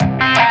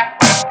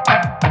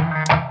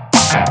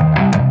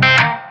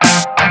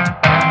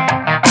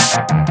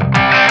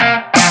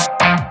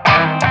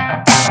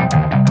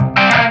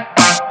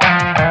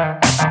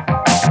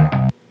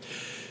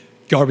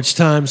Garbage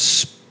Time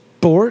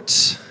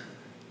Sports.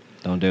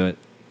 Don't do it.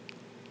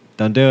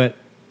 Don't do it.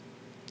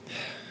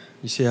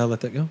 You see how I let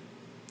that go?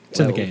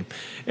 It's in the game.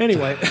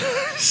 Anyway,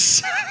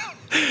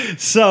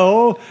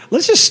 so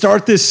let's just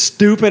start this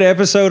stupid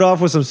episode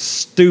off with some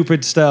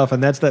stupid stuff,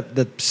 and that's that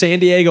the San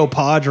Diego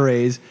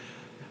Padres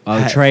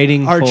are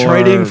trading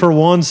for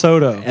Juan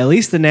Soto. At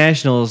least the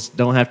Nationals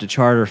don't have to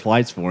charter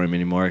flights for him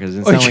anymore because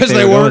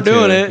they weren't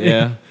doing it.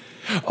 Yeah.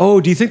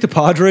 Oh, do you think the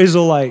Padres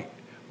will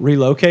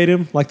relocate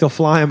him? Like they'll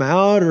fly him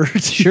out, or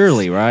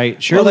surely,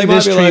 right? Surely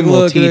well, this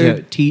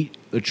team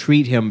will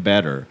treat him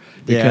better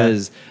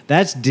because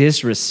that's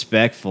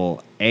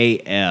disrespectful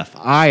AF.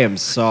 I am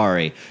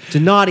sorry to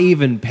not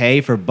even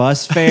pay for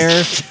bus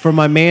fare for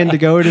my man to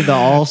go to the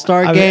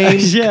All-Star game.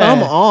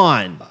 Come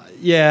on.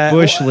 Yeah,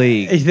 Bush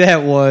League.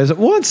 That was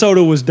Juan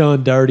Soto was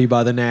done dirty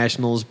by the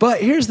Nationals.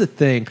 But here's the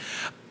thing,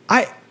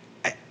 I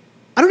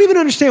don't even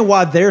understand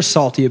why they're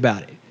salty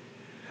about it.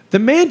 The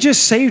man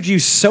just saved you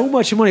so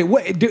much money.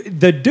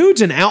 The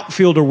dude's an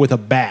outfielder with a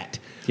bat.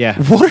 Yeah.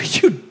 What are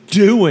you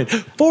doing?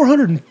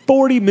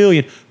 $440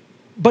 million,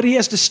 but he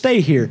has to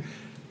stay here.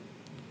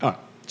 All right,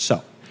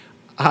 so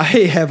I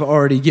have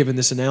already given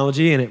this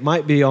analogy, and it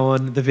might be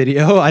on the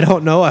video. I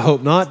don't know. I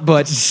hope not,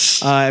 but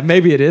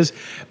maybe it is.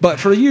 But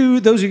for you,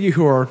 those of you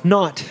who are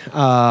not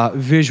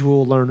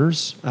visual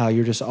learners,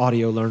 you're just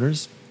audio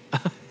learners. I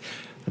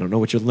don't know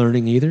what you're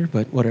learning either,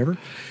 but whatever.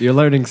 You're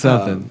learning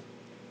something.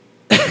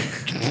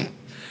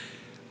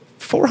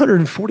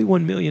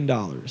 $441 million.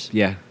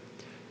 Yeah.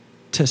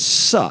 To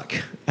suck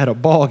at a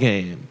ball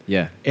game.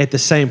 Yeah. At the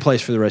same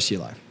place for the rest of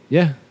your life.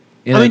 Yeah.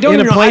 In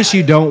don't a place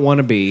you don't want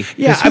to be.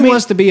 Yeah, who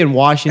wants to be in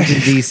Washington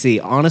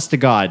D.C.? Honest to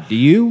God, do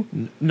you?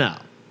 No.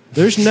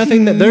 There's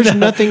nothing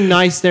nothing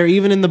nice there,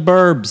 even in the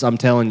burbs. I'm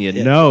telling you,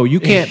 no, you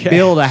can't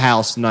build a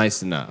house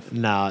nice enough.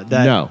 No,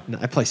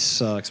 that place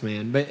sucks,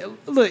 man. But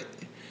look,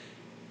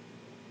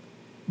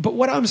 but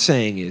what I'm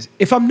saying is,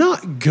 if I'm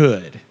not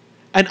good,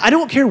 and I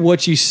don't care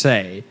what you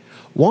say,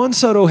 Juan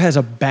Soto has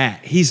a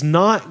bat. He's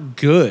not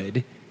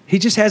good. He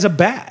just has a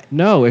bat.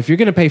 No, if you're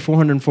going to pay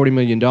 $440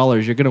 million,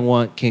 you're going to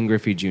want Ken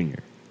Griffey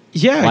Jr.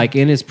 Yeah. Like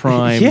in his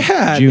prime,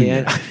 yeah,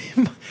 Junior. Man. I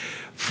mean,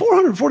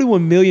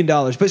 $441 million.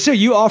 But so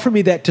you offer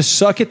me that to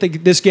suck at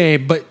this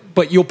game,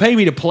 but you'll pay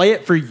me to play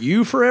it for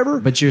you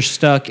forever? But you're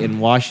stuck in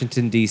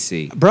Washington,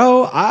 D.C.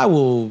 Bro, I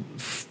will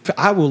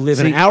live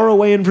an hour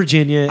away in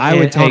Virginia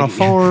on a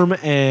farm,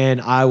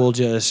 and I will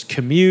just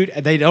commute.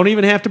 They don't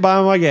even have to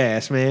buy my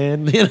gas,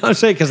 man. You know what I'm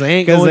saying? Because they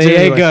ain't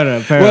gonna,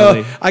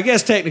 apparently. Well, I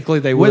guess technically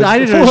they would. Well, I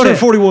didn't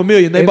 $441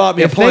 million, they bought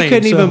me a plane. If they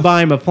couldn't even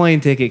buy him a plane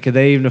ticket, could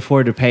they even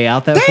afford to pay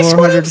out that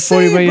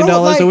 $440 million?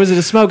 Or was it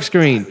a smoke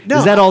screen? No,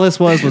 is that all this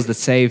was the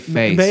save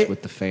face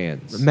with the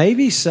fans?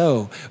 Maybe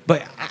so.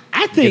 But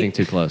I think... Getting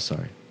too close,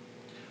 sorry.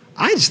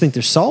 I just think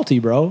they're salty,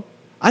 bro.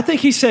 I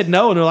think he said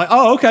no, and they're like,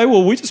 oh, okay,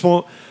 well, we just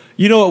won't.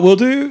 You know what we'll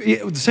do?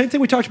 The same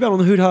thing we talked about on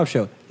the Hoot Hop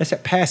Show. That's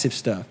that passive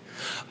stuff.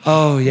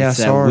 Oh, yeah, it's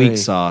sorry. That weak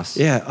sauce.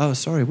 Yeah, oh,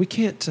 sorry. We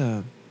can't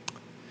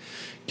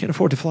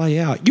afford to fly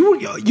you out.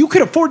 You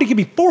could afford to give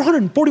me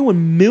 $441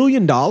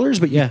 million,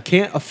 but you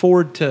can't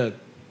afford to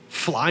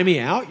fly me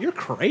out? You're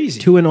crazy.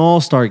 To an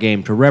all-star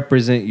game to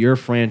represent your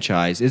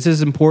franchise. It's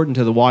as important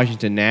to the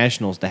Washington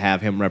Nationals to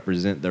have him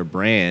represent their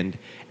brand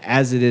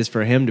as it is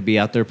for him to be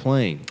out there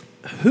playing.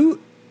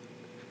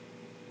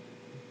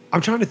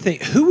 I'm trying to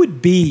think. Who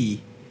would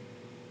be...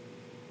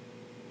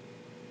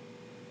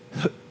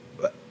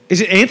 Is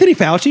it Anthony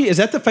Fauci? Is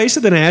that the face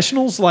of the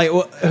Nationals? Like,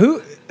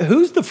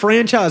 who's the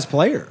franchise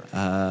player?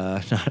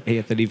 Not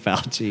Anthony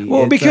Fauci.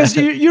 Well, because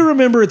you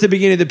remember at the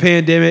beginning of the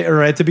pandemic,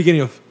 or at the beginning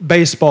of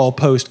baseball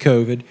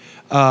post-COVID,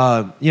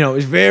 it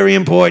was very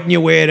important you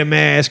wear the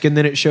mask, and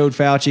then it showed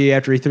Fauci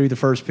after he threw the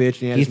first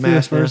pitch, and he had his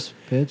mask threw the first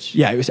pitch?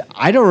 Yeah, it was.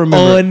 I don't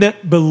remember.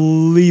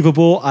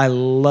 Unbelievable. I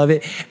love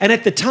it. And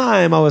at the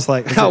time, I was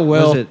like,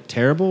 was it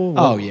terrible?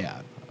 Oh,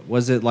 yeah.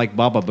 Was it like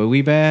Baba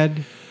Booey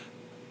bad?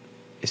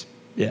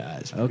 Yeah.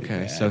 It's okay,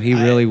 bad. so he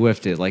really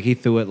whiffed it. Like he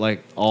threw it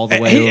like all the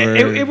way over.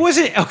 It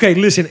wasn't okay.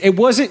 Listen, it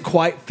wasn't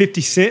quite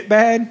 50 Cent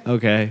bad.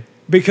 Okay,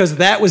 because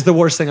that was the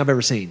worst thing I've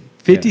ever seen.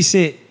 50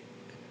 Cent.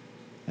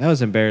 That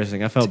was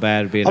embarrassing. I felt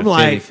bad being a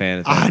Philly fan.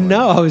 At that point.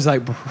 Know. I was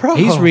like, bro.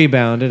 He's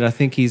rebounded. I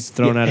think he's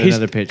thrown out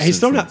another pitch. He's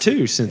thrown out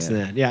two since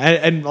then. Yeah,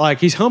 and like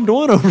he's hummed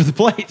one over the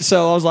plate.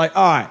 So I was like,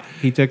 all right.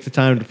 He took the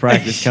time to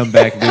practice, come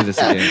back and do this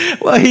again.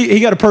 Well, he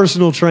got a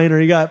personal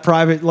trainer. He got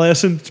private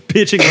lessons,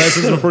 pitching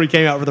lessons before he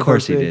came out for the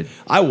first pitch. Of course he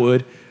did. I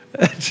would.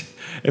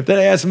 If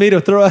they asked me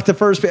to throw out the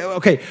first pitch,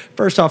 okay,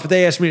 first off, if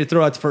they asked me to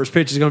throw out the first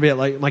pitch, it's going to be at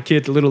like my kid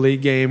at the Little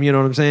League game. You know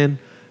what I'm saying?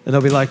 And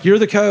they'll be like, you're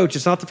the coach.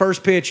 It's not the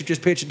first pitch. You're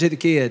just pitching to the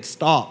kids.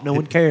 Stop. No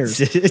one cares.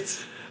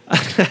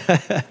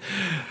 I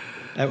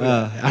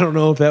don't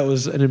know if that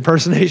was an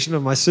impersonation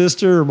of my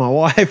sister or my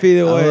wife.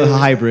 Either way. A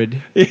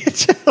hybrid.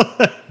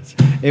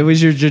 It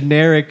was your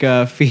generic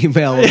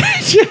female.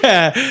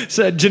 Yeah.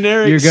 So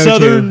generic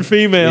Southern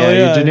female.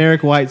 Yeah, your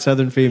generic white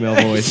Southern female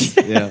voice.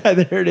 Yeah.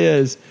 There it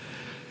is.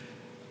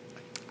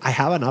 I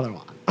have another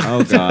one.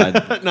 Oh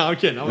God. No, I'm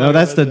kidding. No,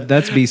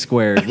 that's B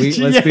squared.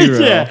 Let's be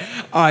real. Yeah.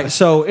 All right.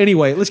 So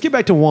anyway, let's get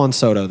back to Juan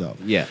Soto though.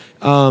 Yeah.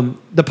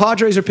 The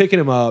Padres are picking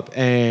him up,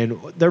 and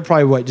they're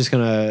probably they're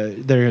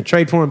gonna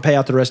trade for him, pay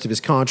out the rest of his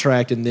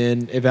contract, and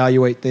then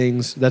evaluate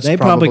things. They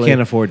probably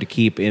can't afford to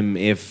keep him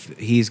if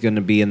he's going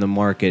to be in the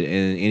market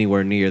and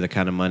anywhere near the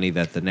kind of money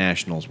that the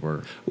Nationals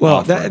were.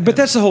 Well, but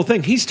that's the whole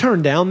thing. He's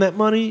turned down that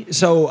money,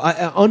 so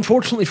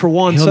unfortunately for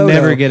Juan He'll Soto,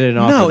 never get an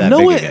offer that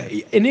big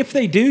again. And if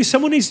they do,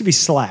 someone needs to be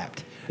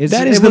slapped.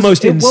 That is the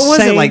most insane. What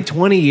was it, like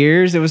 20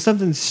 years? It was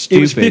something stupid.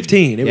 It was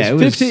 15. It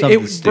was 15.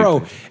 It was,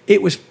 bro,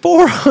 it was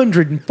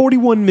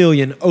 $441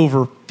 million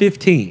over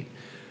 15.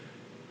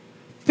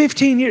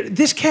 15 years.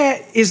 This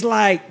cat is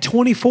like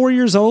 24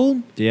 years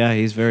old. Yeah,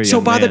 he's very young.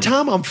 So by the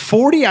time I'm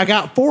 40, I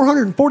got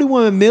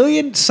 $441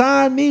 million.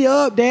 Sign me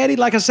up, Daddy.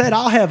 Like I said,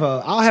 I'll have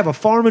a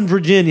farm in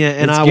Virginia,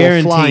 and I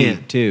will fly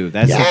in too.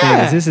 That's the thing.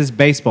 Is this is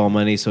baseball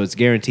money, so it's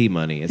guaranteed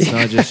money. It's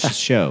not just a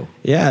show.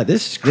 Yeah,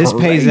 this is crazy.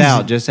 This pays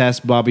out. Just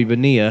ask Bobby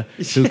Bonilla,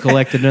 who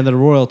collected another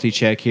royalty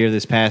check here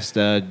this past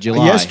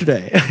July.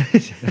 Yesterday.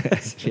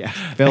 Yeah,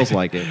 feels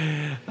like it.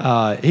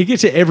 He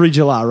gets it every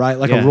July, right?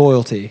 Like a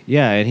royalty.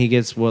 Yeah, and he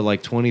gets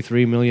like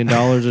 $23 million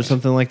or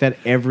something like that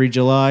every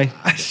July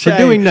for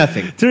doing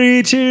nothing.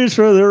 3 cheers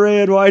for the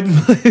red, white,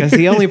 and blue. Because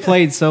he only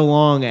played so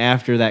long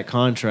after that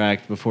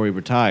contract before he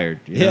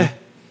retired. You know?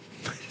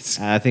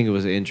 I think it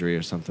was an injury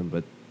or something,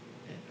 but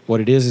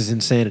what it is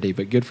insanity.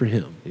 But good for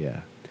him.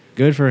 Yeah,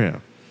 good for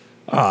him.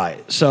 All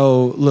right,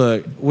 so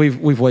look,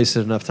 we've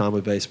wasted enough time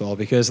with baseball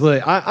because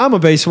look, I'm a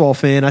baseball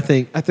fan. I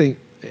think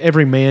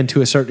every man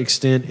to a certain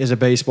extent is a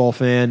baseball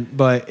fan,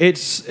 but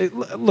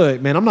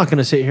look, man, I'm not going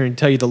to sit here and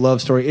tell you the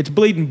love story. It's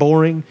bleeding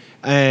boring,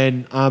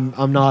 and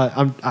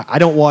I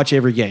don't watch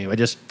every game. I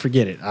just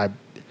forget it.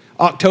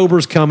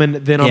 October's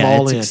coming, then I'm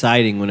all in. It's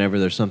exciting whenever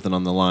there's something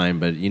on the line,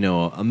 but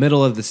a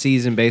middle of the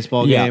season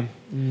baseball game,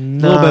 a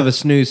little bit of a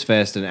snooze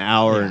fest, an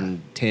hour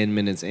and 10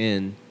 minutes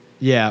in.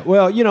 Yeah,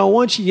 well,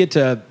 once you get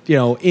to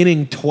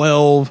inning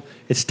 12.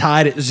 It's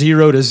tied at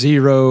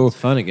 0-0. It's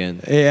fun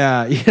again.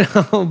 Yeah,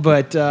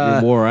 but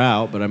you're wore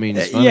out. But I mean,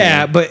 it's fun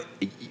again.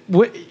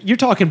 But you're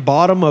talking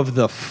bottom of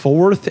the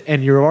fourth,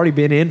 and you've already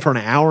been in for an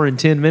hour and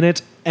 10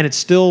 minutes, and it's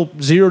still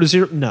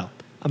 0-0. No,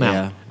 I'm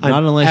out.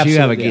 Not unless you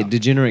have a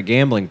degenerate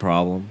gambling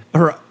problem.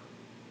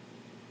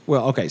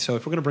 Well, okay. So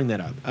if we're gonna bring that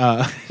up,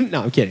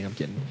 no, I'm kidding.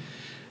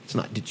 It's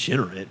not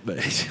degenerate,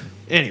 but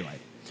anyway.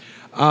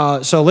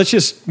 So let's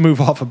just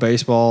move off of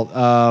baseball.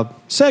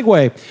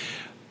 Segue.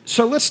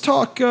 So let's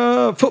talk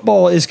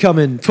football is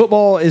coming.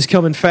 Football is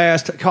coming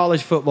fast.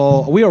 College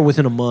football. We are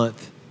within a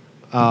month.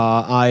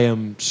 I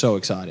am so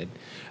excited.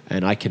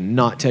 And I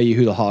cannot tell you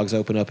who the Hogs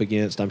open up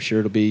against. I'm sure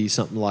it'll be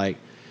something like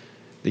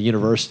the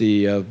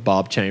University of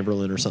Bob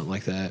Chamberlain or something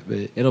like that.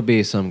 But it'll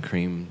be some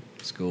cream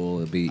school.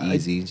 It'll be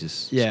easy.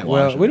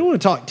 Well, we don't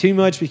want to talk too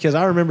much because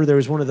I remember there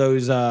was one of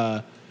those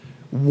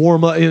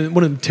warm-up,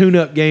 one of them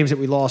tune-up games that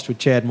we lost with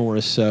Chad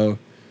Morris. So...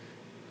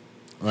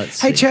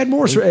 Hey, Chad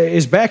Morris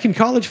is back in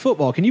college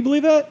football. Can you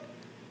believe that?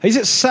 He's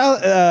at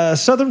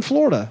South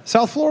Florida,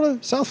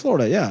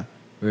 yeah.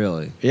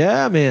 Really?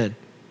 Yeah, man.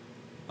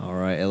 All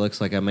right. It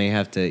looks like I may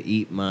have to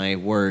eat my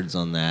words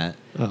on that.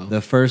 Uh-oh. The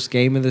first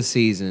game of the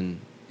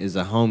season is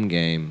a home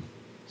game,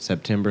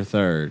 September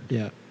 3rd.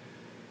 Yeah.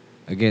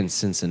 Against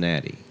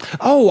Cincinnati.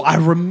 Oh, I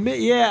remember.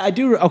 Yeah, I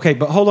do. Okay,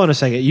 but hold on a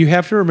second. You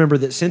have to remember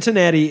that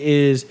Cincinnati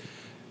is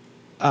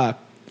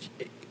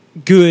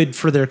good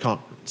for their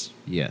conference.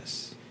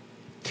 Yes.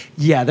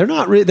 Yeah, they're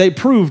not. They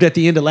proved at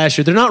the end of last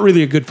year they're not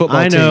really a good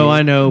football team.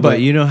 I know,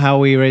 but you know how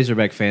we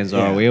Razorback fans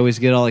are. Yeah. We always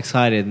get all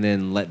excited and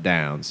then let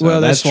down.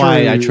 So that's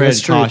why I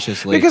tread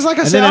cautiously. Because, like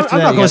I said, I'm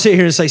not going to sit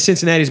here and say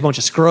Cincinnati's a bunch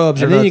of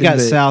scrubs. And then you got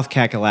South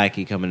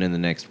Kakalaki coming in the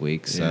next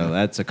week, so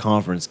that's a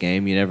conference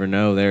game. You never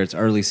know. There, it's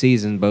early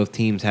season. Both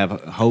teams have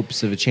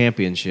hopes of a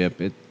championship.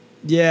 Here's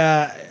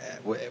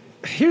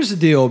the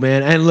deal,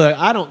 man. And look,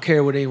 I don't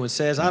care what anyone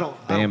says.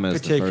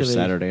 Bama's the first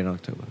Saturday in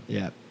October.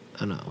 Yeah,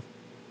 I know.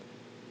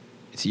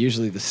 It's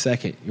usually the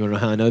second. You want to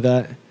know how I know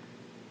that?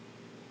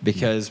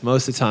 Because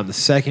most of the time, the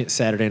second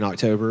Saturday in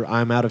October,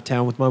 I'm out of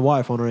town with my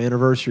wife on our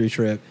anniversary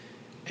trip,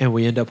 and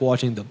we end up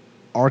watching the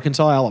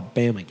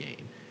Arkansas-Alabama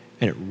game,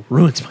 and it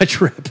ruins my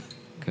trip.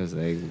 Because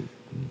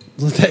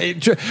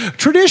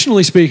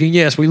traditionally speaking,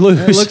 yes, we lose.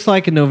 It looks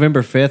like on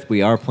November 5th,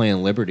 we are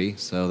playing Liberty,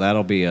 so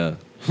that'll be a...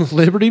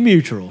 Liberty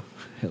Mutual.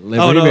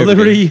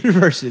 Liberty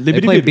University.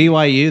 They played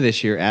BYU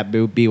this year at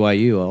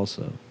BYU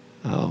also.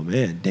 Oh,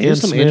 man. There's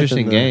some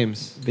interesting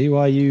games.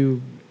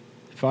 BYU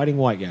Fighting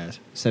White Guys.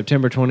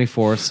 September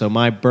 24th, so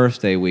my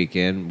birthday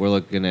weekend, we're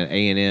looking at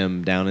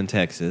A&M down in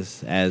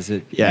Texas, as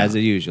it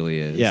usually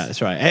is. Yeah,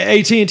 that's right.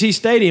 AT&T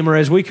Stadium, or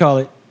as we call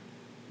it,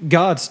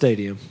 God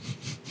Stadium.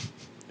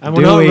 And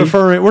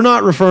we're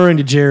not referring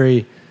to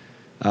Jerry.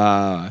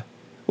 Well,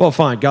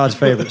 fine, God's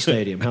favorite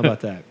stadium. How about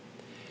that?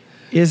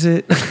 Is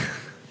it...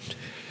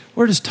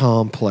 Where does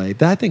Tom play?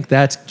 I think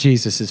that's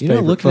Jesus'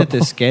 favorite looking football.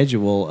 at the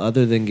schedule,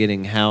 other than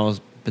getting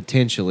housed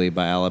potentially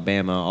by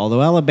Alabama.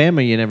 Although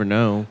Alabama, you never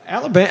know.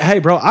 Alabama, hey,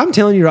 bro, I'm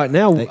telling you right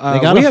now, They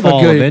gotta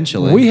fall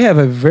eventually. We have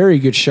a very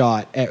good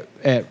shot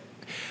at.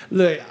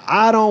 Look,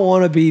 I don't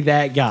want to be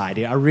that guy,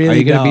 dude. I really Are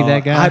you going to be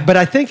that guy? But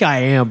I think I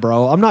am,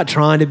 bro. I'm not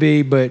trying to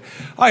be, but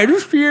hey,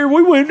 this year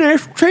we win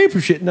national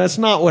championship, and that's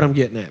not what I'm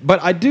getting at.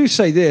 But I do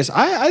say this: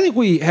 I think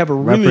we have a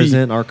really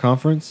represent our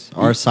conference,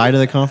 our side of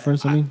the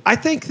conference. I mean, I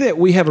think that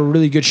we have a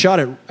really good shot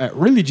at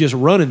really just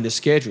running the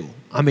schedule.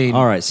 I mean,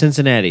 all right,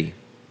 Cincinnati.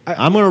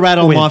 I'm going to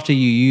rattle them off to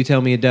you. You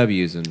tell me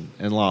W's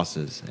and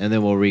losses, and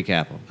then we'll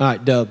recap them. All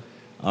right, dub.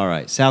 All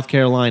right, South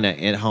Carolina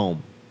at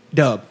home.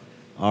 Dub.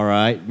 All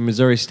right,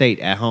 Missouri State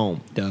at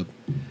home. Dub.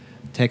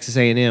 Texas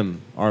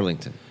A&M,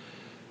 Arlington.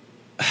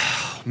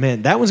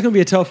 Man, that one's going to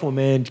be a tough one,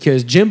 man,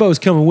 because Jimbo's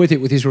coming with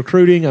it with his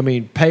recruiting. I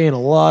mean, paying a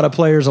lot of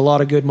players a lot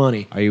of good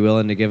money. Are you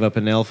willing to give up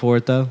an L for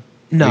it, though?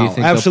 No,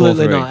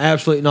 absolutely not.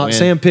 Absolutely not. Win?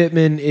 Sam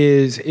Pittman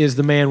is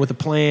the man with a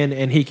plan,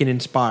 and he can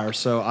inspire.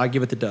 So I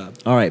give it the dub.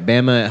 All right,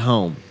 Bama at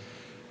home.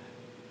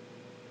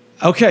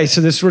 Okay, so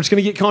this is where it's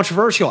going to get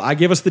controversial. I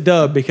give us the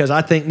dub because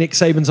I think Nick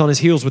Saban's on his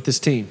heels with this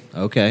team.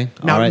 Okay.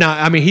 Now,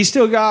 I mean, he's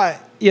still got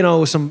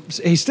some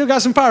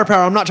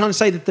firepower. I'm not trying to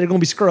say that they're going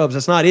to be scrubs.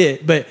 That's not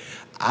it. But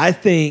I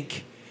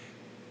think,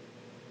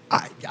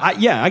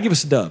 I give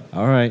us a dub.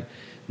 All right.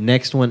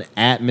 Next one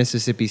at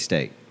Mississippi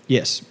State.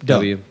 Yes,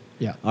 dub. W.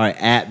 Yeah. All right,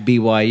 at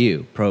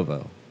BYU,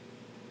 Provo.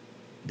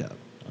 Dub.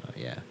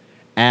 Yeah.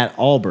 At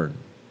Auburn.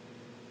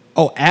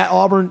 Oh, at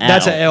Auburn?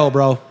 That's an L,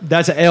 bro.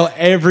 That's an L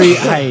every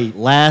hey.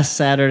 Last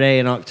Saturday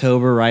in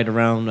October, right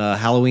around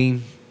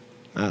Halloween,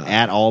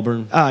 at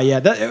Auburn.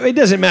 Yeah, it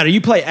doesn't matter.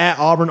 You play at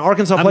Auburn.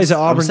 Arkansas plays at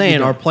Auburn. I'm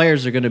saying our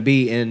players are going to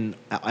be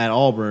at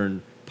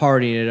Auburn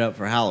partying it up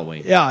for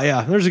Halloween.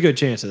 Yeah. There's a good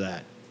chance of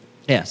that.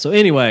 Yeah, so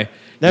anyway.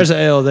 There's an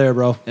L there,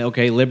 bro.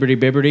 Okay, Liberty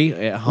Bibberty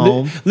at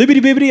home. Liberty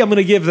Bibbity, I'm going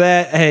to give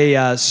that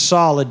a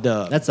solid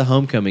dub. That's a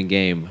homecoming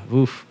game.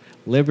 Oof.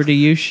 Liberty,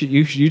 you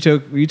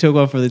took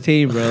one for the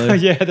team, brother.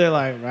 Yeah, they're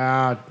like,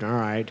 all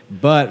right.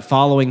 But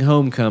following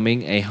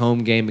homecoming, a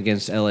home game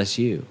against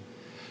LSU.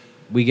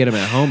 We get them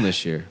at home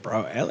this year.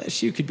 Bro,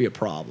 LSU could be a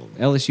problem.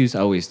 LSU's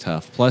always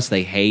tough. Plus,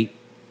 they hate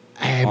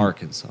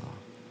Arkansas.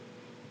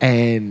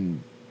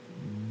 And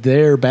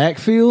their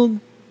backfield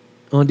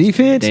on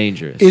defense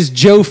dangerous is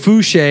Joe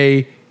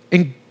Fouché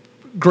and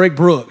Greg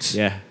Brooks.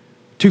 Yeah.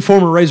 Two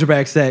former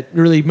Razorbacks that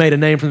really made a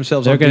name for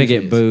themselves. They're going to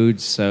get booed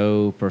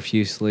so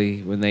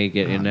profusely when they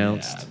get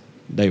announced.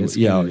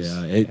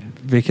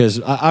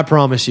 Because I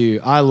promise you,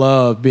 I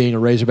love being a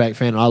Razorback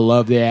fan. And I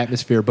love the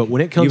atmosphere. But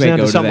when it comes down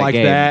to something like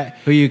that,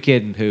 who are you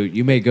kidding? Who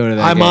you may go to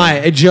that? I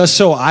might just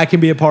so I can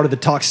be a part of the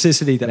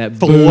toxicity that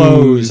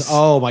flows. Booze.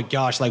 Oh my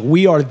gosh! Like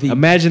we are the.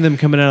 Imagine them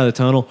coming out of the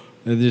tunnel.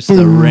 And just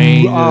the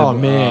rain. Oh,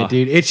 man,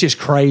 dude. It's just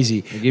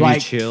crazy. They give you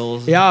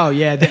chills.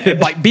 Yeah,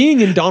 like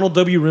being in Donald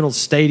W. Reynolds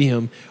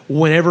Stadium,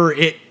 whenever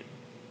it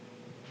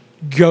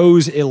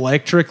goes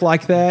electric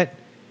like that.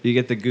 You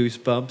get the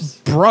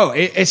goosebumps. Bro,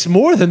 it's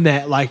more than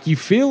that. Like, you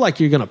feel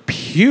like you're going to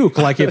puke.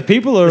 Like, if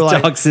people are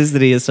like.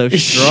 Toxicity is so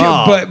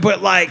strong.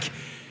 But like,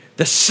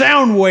 the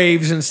sound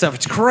waves and stuff,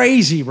 it's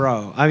crazy,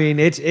 bro. I mean,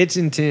 it's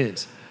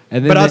intense.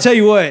 But I'll tell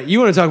you what, you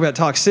want to talk about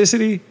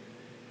toxicity?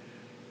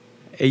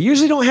 It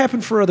usually don't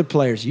happen for other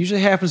players. It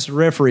usually happens to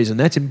referees, and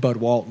that's in Bud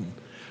Walton.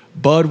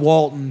 Bud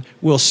Walton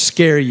will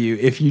scare you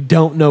if you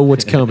don't know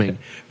what's coming.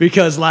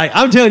 Because, like,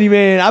 I'm telling you,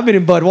 man, I've been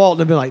in Bud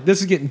Walton and been like, this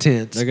is getting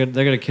tense. They're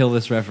gonna kill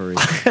this referee.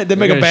 They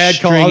make a bad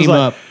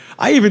call.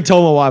 I even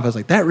told my wife, I was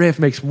like, that ref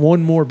makes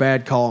one more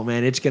bad call,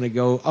 man. It's going to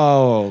go,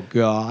 oh,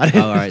 God.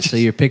 All right, so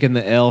you're picking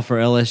the L for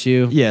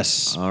LSU?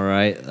 Yes. All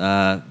right.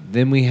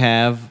 Then we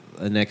have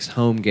the next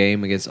home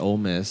game against Ole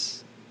Miss.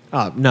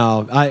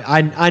 No,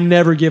 I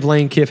never give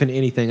Lane Kiffin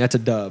anything. That's a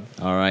dub.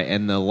 All right,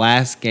 and the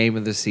last game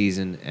of the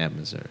season at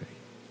Missouri.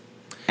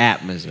 At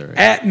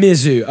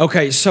Mizzou.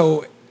 Okay,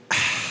 so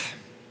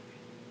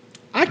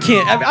I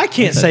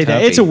can't say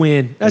that. It's a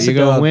win. That's a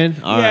dub. Win?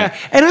 All right.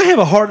 And I have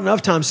a hard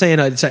enough time saying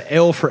it's an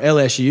L for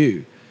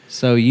LSU.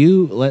 So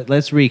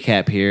let's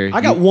recap here.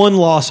 I got one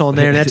loss on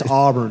there, and that's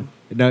Auburn.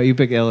 No, you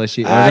picked LSU.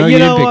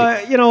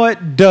 You know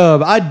what?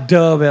 Dub. I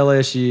dub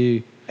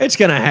LSU. It's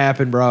going to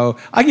happen, bro.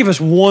 I give us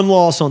one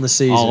loss on the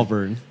season.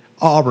 Auburn.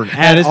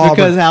 And it's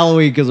because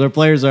Halloween, because our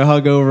players are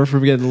hungover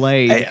from getting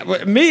laid.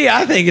 Hey,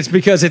 I think it's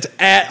because it's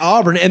at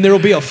Auburn, and there will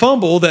be a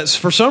fumble that's,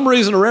 for some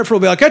reason, a referee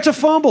will be like, that's a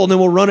fumble, and then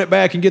we'll run it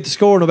back and get the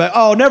score, and we'll be like,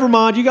 oh, never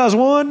mind, you guys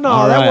won?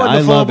 No, that wasn't a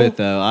fumble. I love it,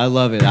 though. I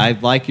love it. I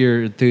like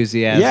your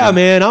enthusiasm. Yeah,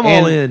 man, I'm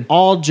all in.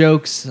 All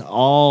jokes,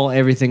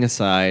 everything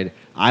aside,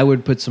 I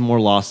would put some more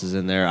losses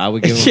in there. I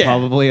would give them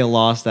probably a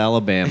loss to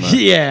Alabama.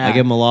 Yeah. I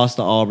give them a loss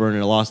to Auburn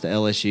and a loss to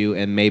LSU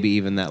and maybe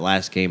even that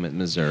last game at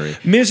Missouri.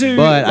 Mizzou,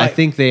 but I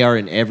think they are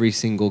in every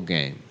single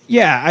game.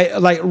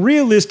 Yeah,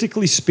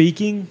 realistically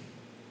speaking,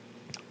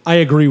 I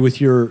agree with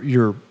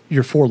your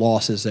 4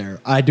 losses there.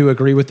 I do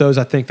agree with those.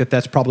 I think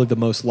that's probably the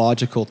most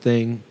logical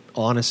thing,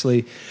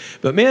 honestly.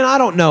 But man, I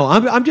don't know.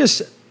 I'm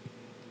just.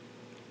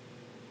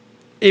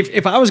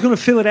 If I was going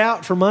to fill it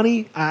out for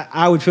money,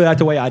 I would fill it out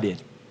the way I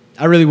did.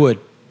 I really would.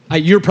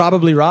 You're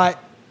probably right.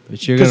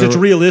 because it's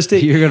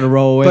realistic. You're gonna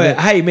roll with it.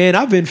 But hey, man,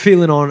 I've been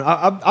feeling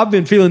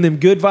them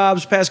good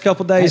vibes past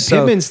couple days. Hey,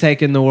 Pittman's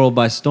taking the world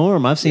by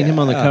storm. I've seen him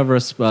on the cover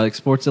of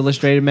Sports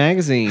Illustrated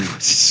magazine.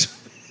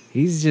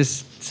 He's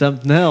just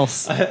something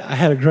else. I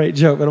had a great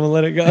joke, but I'm gonna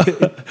let it go.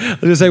 I was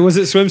gonna say, was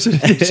it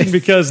swimsuit edition?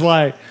 Because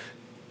like,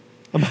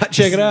 I might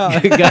check it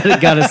out.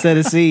 got a set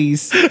of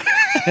C's.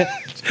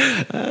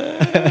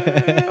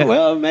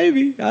 Well,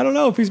 maybe. I don't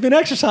know if he's been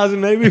exercising.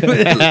 Maybe.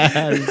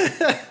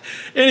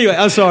 Anyway,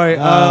 I'm sorry.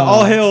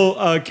 All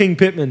hail King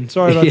Pittman.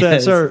 Sorry about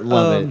that, sir.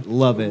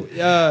 Love it.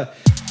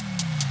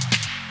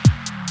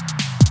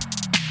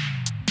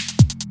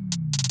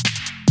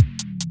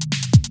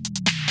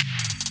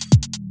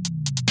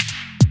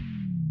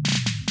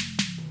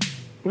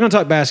 We're going to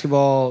talk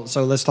basketball,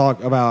 so let's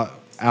talk about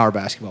our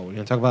basketball. We're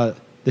going to talk about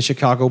the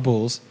Chicago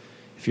Bulls.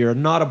 If you're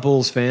not a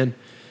Bulls fan,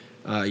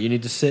 you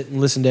need to sit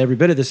and listen to every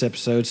bit of this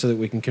episode so that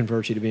we can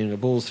convert you to being a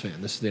Bulls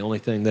fan. This is the only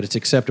thing that it's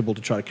acceptable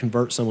to try to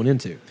convert someone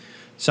into.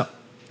 So,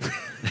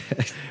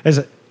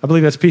 I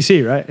believe that's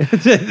PC, right?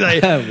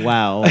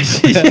 Wow.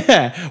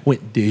 Yeah,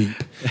 went deep.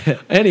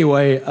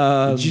 Anyway.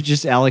 Did you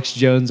just Alex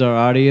Jones our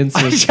audience?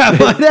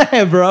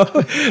 Yeah, bro.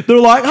 They're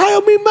like, hey,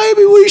 I mean,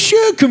 maybe we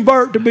should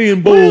convert to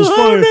being Bulls fans.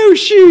 Oh, no,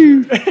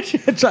 shoot.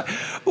 It's like,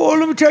 well,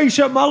 let me tell you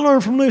something I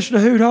learned from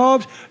listening to Hoot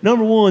Hobbs.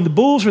 Number one, the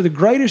Bulls are the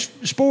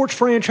greatest sports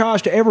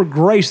franchise to ever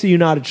grace the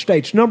United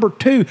States. Number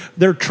two,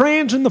 they're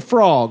trans and the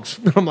frogs.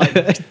 I'm like,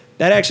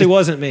 that actually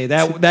wasn't me.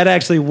 That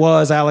actually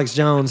was Alex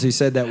Jones who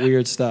said that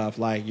weird stuff.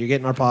 Like, you're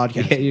getting our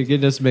podcast. Yeah, you're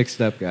getting us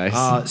mixed up,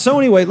 guys. So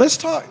anyway, let's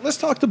talk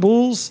the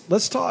Bulls.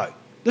 Let's talk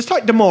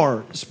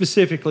DeMar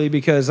specifically,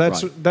 because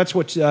that's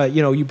what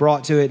you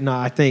brought to it, and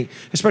I think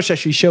especially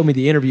after you showed me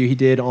the interview he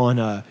did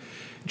on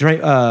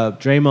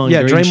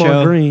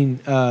Draymond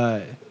Green.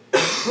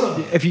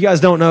 If you guys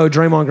don't know,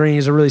 Draymond Green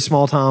is a really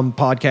small time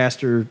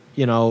podcaster,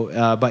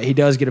 but he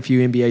does get a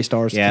few NBA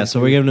stars. Yeah,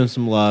 so we're giving him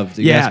some love.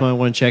 You guys might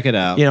want to check it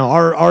out.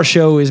 Our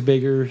show is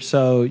bigger,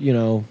 so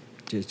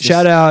just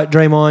shout out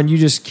Draymond. You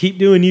just keep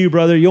doing you,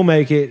 brother. You'll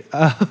make it.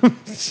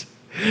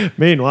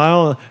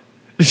 Meanwhile,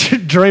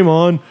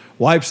 Draymond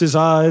wipes his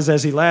eyes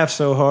as he laughs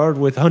so hard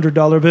with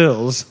 $100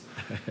 bills.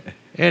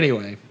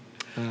 Anyway,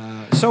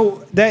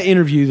 so that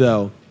interview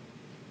though,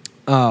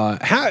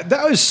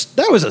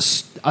 that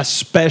was a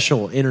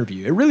special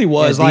interview. It really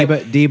was. Yeah,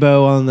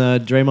 Debo on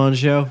the Draymond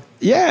show.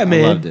 Yeah,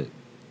 man, I loved it.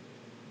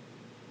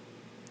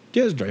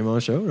 Yeah, it's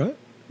Draymond show, right?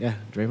 Yeah,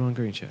 Draymond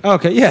Green show.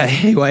 Okay, yeah.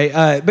 Anyway,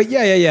 but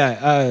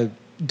yeah.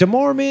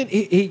 DeMar, man,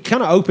 he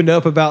kind of opened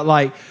up about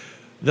like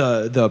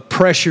the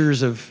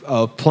pressures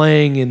of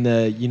playing in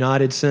the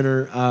United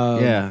Center.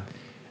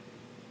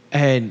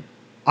 And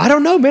I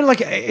don't know, man.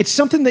 Like, it's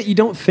something that you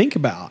don't think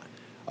about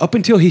up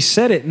until he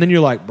said it, and then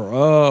you're like,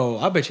 bro,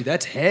 I bet you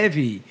that's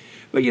heavy.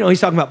 But he's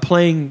talking about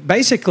playing.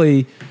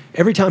 Basically,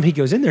 every time he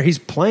goes in there, he's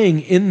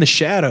playing in the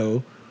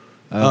shadow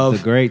of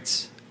the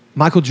greats,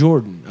 Michael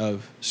Jordan,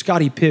 of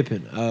Scottie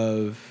Pippen,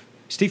 of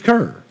Steve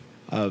Kerr,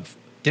 of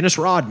Dennis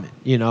Rodman.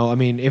 I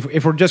mean,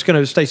 if we're just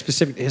going to stay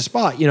specific to his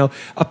spot,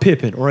 a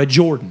Pippen or a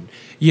Jordan,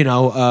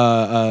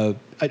 a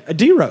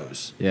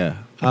D-Rose. Yeah.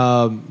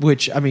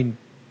 Which, I mean,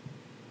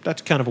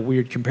 that's kind of a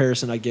weird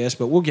comparison, I guess,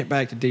 but we'll get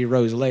back to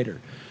D-Rose later.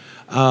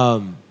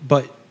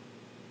 But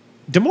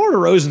DeMar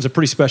DeRozan's a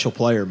pretty special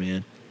player,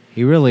 man.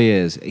 He really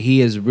is.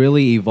 He has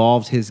really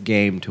evolved his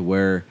game to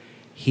where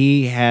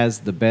he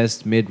has the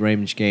best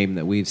mid-range game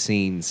that we've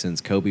seen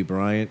since Kobe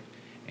Bryant.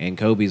 And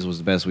Kobe's was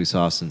the best we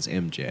saw since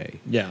MJ.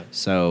 Yeah.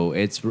 So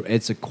it's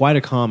quite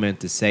a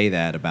comment to say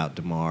that about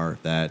DeMar,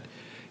 that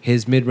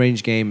his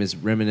mid-range game is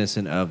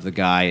reminiscent of the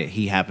guy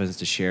he happens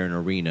to share an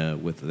arena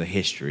with the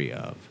history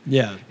of.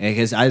 Yeah.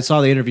 Because I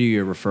saw the interview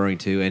you're referring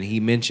to, and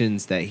he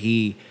mentions that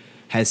he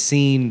has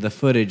seen the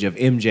footage of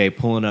MJ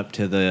pulling up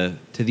to the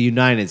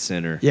United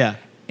Center. Yeah.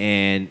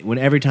 And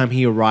every time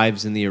he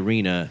arrives in the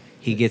arena,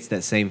 he gets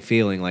that same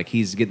feeling, like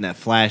he's getting that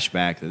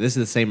flashback that this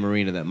is the same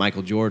arena that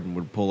Michael Jordan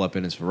would pull up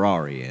in his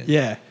Ferrari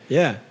in.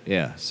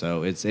 Yeah.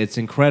 So it's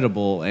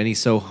incredible, and he's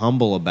so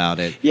humble about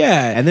it.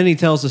 Yeah. And then he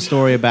tells the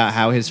story about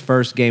how his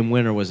first game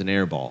winner was an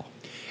air ball.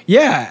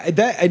 Yeah,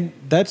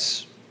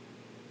 that's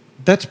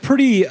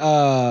pretty.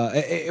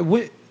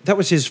 That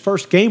was his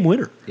first game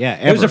winner.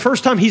 Yeah, it was the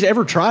first time he's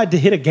ever tried to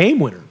hit a game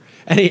winner,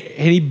 and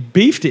he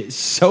beefed it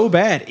so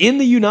bad in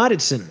the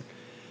United Center.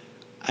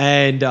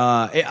 And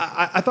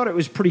I thought it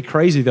was pretty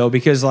crazy though,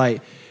 because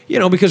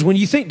because when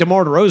you think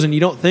DeMar DeRozan, you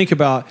don't think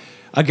about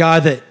a guy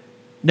that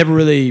never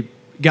really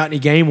got any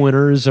game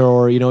winners,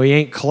 or he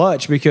ain't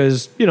clutch,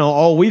 because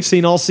all we've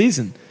seen all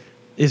season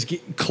is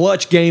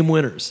clutch game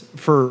winners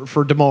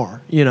for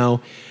DeMar.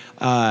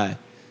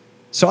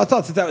 So I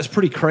thought that was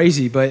pretty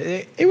crazy, but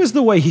it was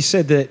the way he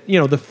said that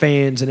the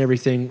fans and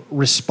everything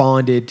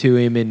responded to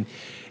him, and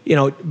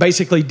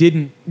basically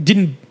didn't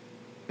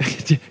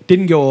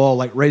go all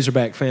like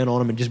Razorback fan on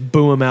him and just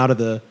boo him out of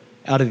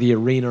the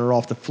arena or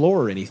off the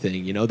floor or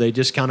anything. They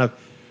just kind of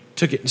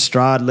took it in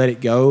stride, let it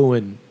go,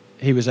 and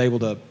he was able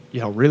to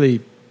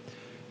really.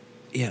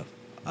 Yeah.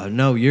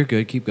 No, you're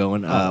good. Keep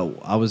going.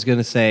 I was going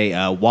to say,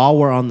 while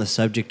we're on the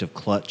subject of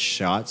clutch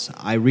shots,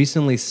 I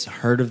recently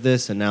heard of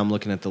this, and now I'm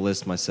looking at the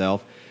list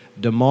myself.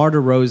 DeMar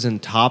DeRozan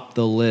topped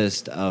the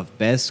list of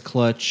best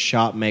clutch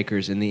shot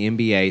makers in the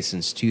NBA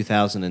since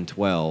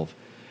 2012,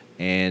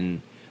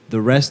 and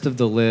the rest of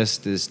the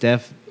list is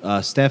Steph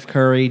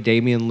Curry,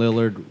 Damian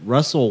Lillard,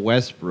 Russell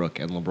Westbrook,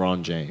 and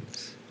LeBron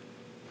James.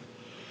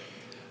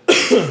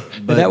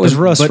 But that was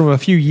Russ from a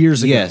few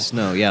years ago. Yes,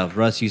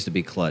 Russ used to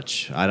be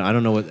clutch. I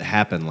don't know what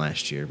happened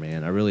last year,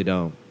 man. I really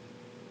don't.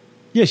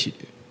 Yes, you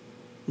do.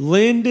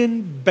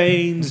 Lyndon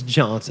Baines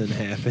Johnson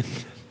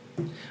happened.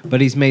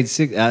 But he's made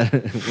six.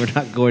 We're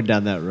not going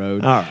down that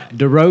road. All right.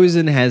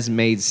 DeRozan has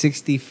made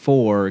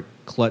 64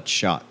 clutch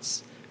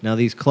shots. Now,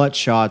 these clutch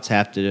shots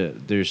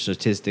there's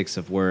statistics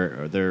of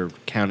where they're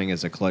counting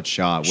as a clutch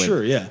shot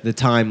with the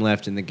time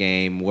left in the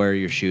game, where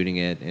you're shooting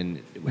it,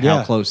 and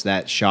how close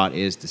that shot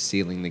is to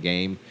sealing the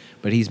game.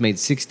 But he's made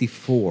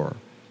 64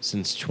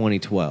 since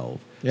 2012.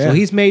 Yeah. So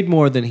he's made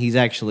more than he's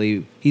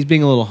being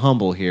a little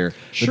humble here.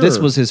 Sure. But this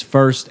was his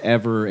first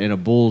ever in a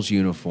Bulls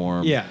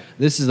uniform. Yeah.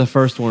 This is the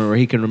first one where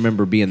he can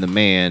remember being the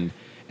man,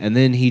 and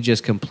then he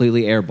just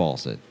completely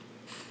airballs it.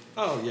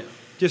 Oh, yeah.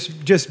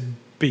 Just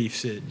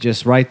beefs it.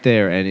 Just right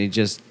there, and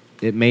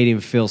it made him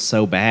feel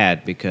so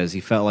bad because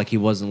he felt like he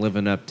wasn't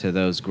living up to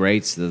those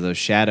greats, those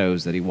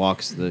shadows that he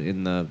walks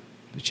in the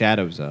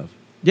shadows of.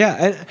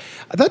 Yeah,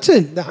 and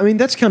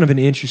that's kind of an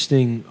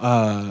interesting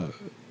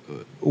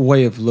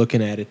way of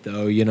looking at it,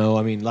 though. You know,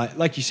 I mean,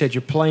 like you said,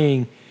 you're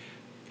playing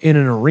in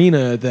an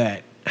arena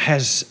that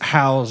has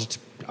housed.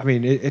 I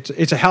mean,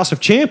 it's a house of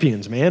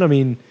champions, man. I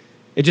mean,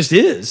 it just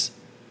is.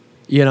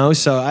 You know,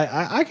 so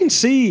I can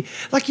see,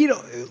 like, you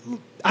know,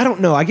 I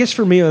don't know. I guess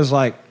for me, it was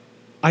like,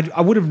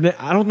 I would have.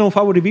 I don't know if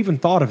I would have even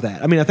thought of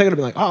that. I mean, I think I'd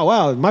be like, oh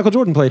wow, Michael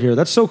Jordan played here.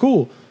 That's so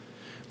cool.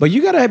 But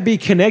you got to be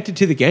connected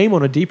to the game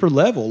on a deeper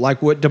level,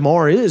 like what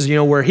DeMar is. You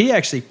know, where he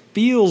actually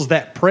feels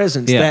that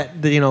presence. Yeah.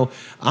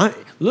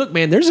 Look,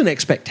 man, there's an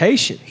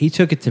expectation. He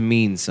took it to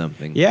mean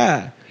something.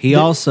 Yeah. He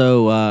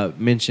also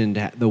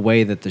mentioned the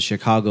way that the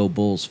Chicago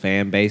Bulls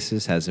fan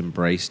bases has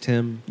embraced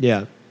him.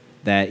 Yeah.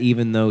 That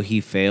even though he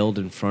failed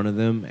in front of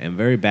them and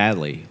very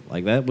badly,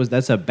 like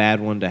that's a bad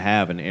one to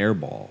have, an air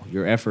ball.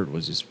 Your effort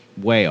was just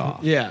way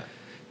off. Yeah.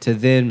 To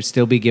then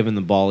still be given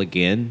the ball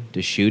again,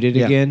 to shoot it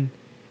again,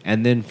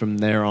 and then from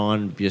there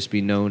on just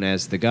be known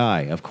as the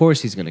guy. Of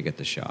course he's going to get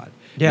the shot.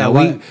 Yeah.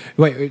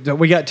 Now,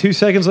 we got 2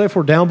 seconds left.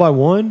 We're down by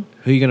 1.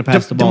 Who are you going to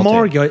pass the ball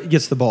DeMar to?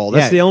 gets the ball.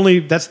 That's the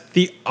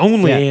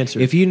only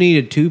answer. If you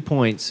needed 2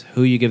 points,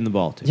 who are you giving the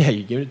ball to? Yeah,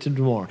 you give it to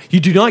DeMar. You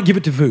do not give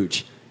it to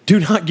Vooch. Do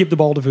not give the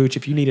ball to Vooch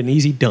if you need an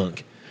easy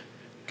dunk,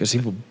 because he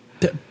will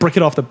brick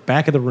it off the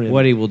back of the rim.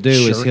 What he will do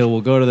is he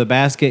will go to the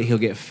basket, he'll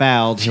get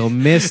fouled, he'll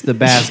miss the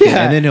basket,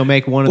 and then he'll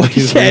make one of the 2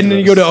 free throws. And then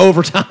you go to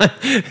overtime.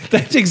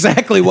 That's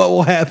exactly what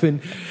will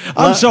happen.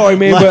 I'm sorry,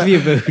 man. Love you,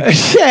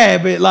 Vooch. Yeah,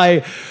 but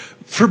like,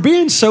 for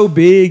being so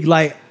big,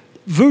 like,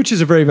 Vooch is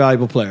a very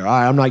valuable player. All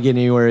right, I'm not getting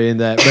anywhere in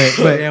that.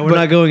 But yeah, we're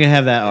not going to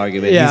have that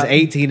argument. Yeah.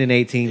 He's 18 and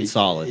 18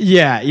 solid.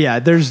 Yeah.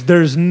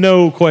 There's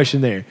no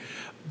question there.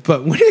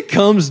 But when it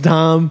comes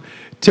time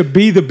to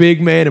be the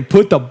big man and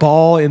put the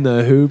ball in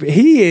the hoop,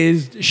 he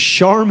is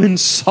Charmin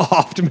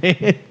soft,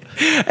 man.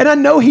 And I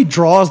know he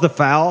draws the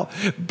foul,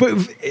 but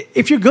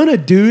if you're going to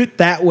do it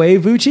that way,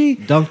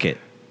 Vucci, dunk it.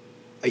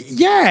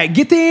 Yeah,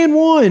 get the and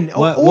one.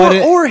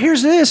 Or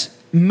here's this.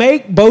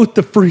 Make both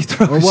the free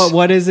throws. Or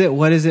what is it?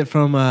 What is it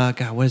from,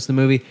 what is the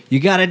movie? You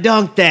got to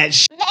dunk that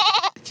shit.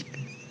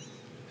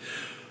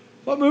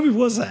 What movie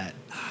was that?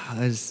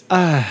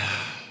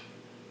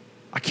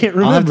 I can't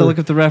remember. I'll have to look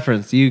up the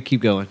reference. You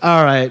keep going.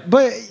 All right.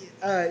 But,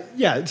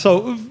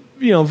 so,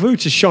 you know,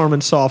 Vooch is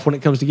Charmin soft when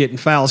it comes to getting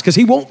fouls because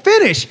he won't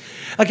finish.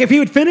 Like, if he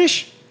would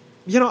finish,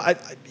 you know,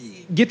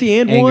 get the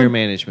and Anger one.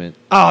 management.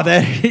 Oh,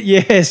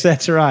 yes,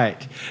 that's right.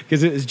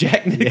 Because it was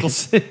Jack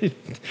Nicholson.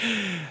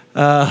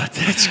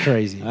 That's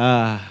crazy.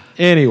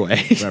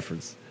 Anyway.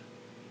 Reference.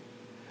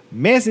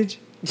 Message.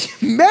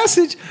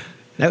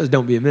 That was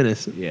Don't Be a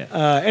Menace.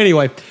 Yeah.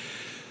 Anyway.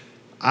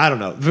 I don't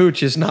know.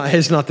 Vooch is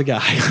not the guy.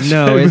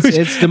 No,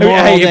 it's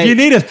DeMar. If you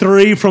need a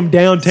 3 from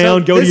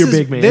downtown, go to your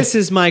big man. This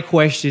is my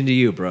question to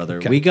you, brother.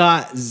 Okay. We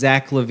got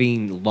Zach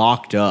LaVine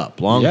locked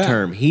up long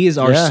term. He is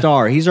our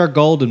star. He's our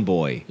golden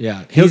boy.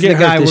 Yeah, he's the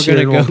guy we're going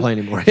to go play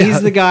anymore.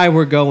 He's the guy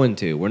we're going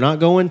to. We're not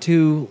going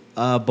to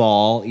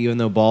Ball, even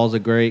though Ball's a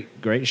great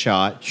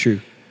shot.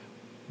 True.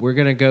 We're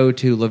going to go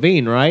to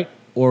LaVine, right?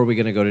 Or are we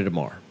going to go to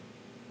DeMar?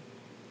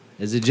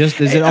 Does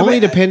it only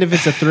depend if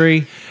it's a 3?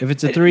 If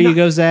it's a 3, you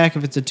go Zach.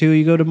 If it's a 2,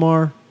 you go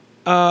DeMar.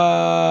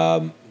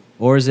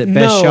 Or is it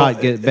best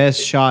shot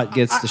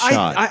gets the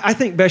shot? I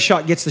think best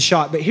shot gets the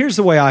shot. But here's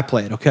the way I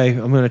play it. Okay,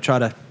 I'm going to try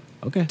to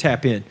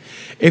tap in.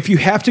 If you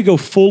have to go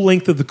full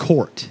length of the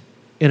court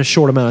in a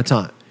short amount of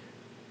time,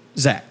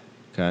 Zach.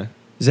 Okay.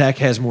 Zach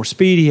has more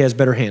speed. He has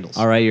better handles.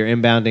 All right, you're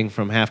inbounding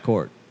from half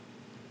court.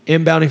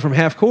 Inbounding from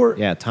half court.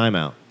 Yeah,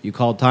 timeout. You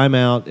called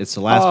timeout. It's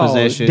the last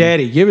possession.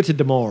 Daddy, give it to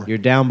DeMar. You're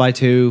down by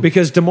 2.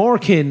 Because DeMar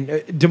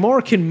can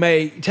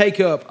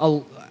take up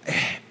a.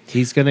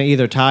 He's going to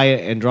either tie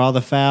it and draw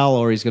the foul,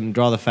 or he's going to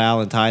draw the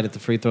foul and tie it at the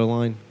free throw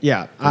line.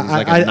 Yeah,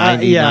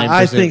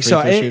 I think so.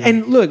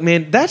 And look,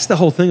 man, that's the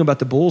whole thing about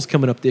the Bulls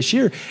coming up this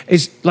year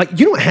is like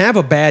you don't have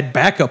a bad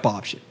backup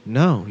option.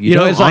 No, you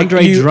know, it's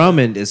Andre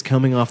Drummond is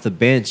coming off the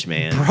bench,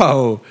 man.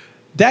 Bro,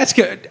 that's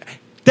good.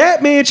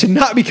 That man should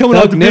not be coming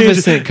off the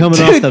bench.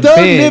 Coming off the bench.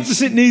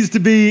 Magnificent needs to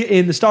be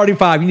in the starting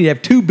five. You need to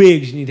have two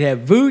bigs. You need to have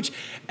Vooch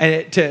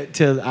and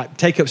to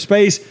take up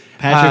space.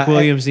 Patrick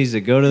Williams needs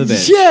to go to the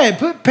bench. Yeah,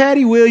 put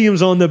Patty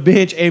Williams on the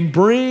bench and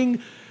bring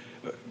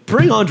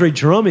Andre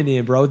Drummond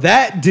in, bro.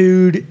 That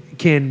dude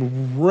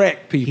can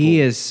wreck people.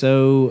 He is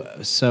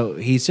so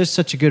he's just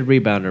such a good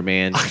rebounder,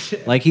 man.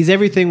 Like he's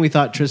everything we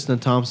thought Tristan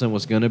Thompson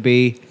was going to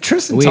be.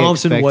 Tristan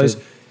Thompson was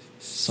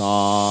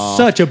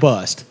such a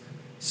bust.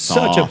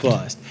 Such a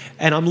bust.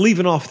 And I'm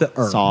leaving off the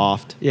earth.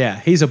 Soft. Yeah,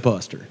 he's a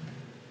buster.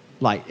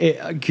 Like,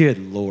 good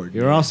Lord.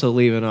 You're also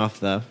leaving off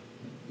the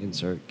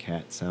insert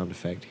cat sound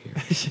effect here.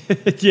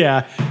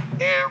 Yeah.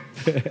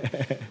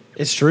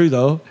 It's true,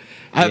 though.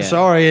 I'm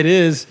sorry, it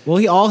is.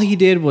 Well, all he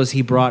did was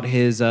he brought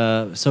his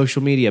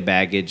social media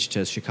baggage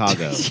to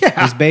Chicago.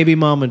 Yeah. His baby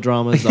mama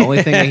drama is the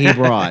only thing that he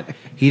brought.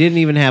 He didn't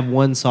even have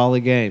one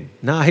solid game.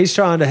 Nah, he's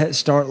trying to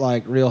start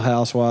like Real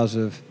Housewives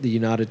of the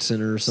United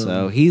Center or something.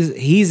 So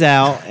he's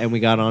out, and we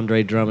got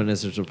Andre Drummond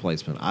as his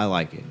replacement. I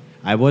like it.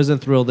 I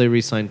wasn't thrilled they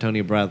re-signed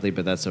Tony Bradley,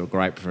 but that's a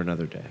gripe for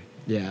another day.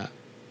 Yeah.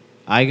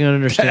 I can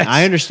understand.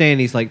 I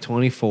understand he's like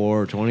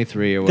 24 or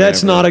 23 or whatever.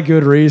 That's not a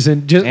good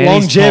reason. Just and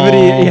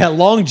longevity. Yeah,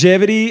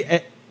 longevity.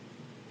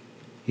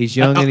 He's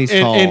young and he's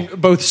tall. In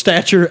both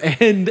stature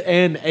and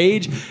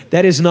age.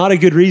 That is not a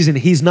good reason.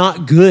 He's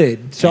not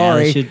good.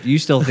 Sorry. Yeah, you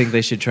still think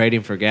they should trade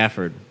him for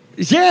Gafford?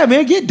 Yeah,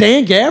 man, get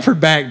Dan Gafford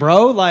back,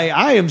 bro. Like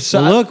I am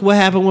so. Look what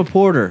happened with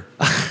Porter.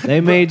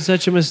 They made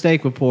such a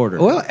mistake with Porter.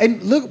 Well,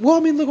 and look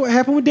what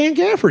happened with Dan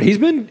Gafford. He's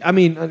been. I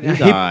mean,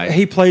 he's all right.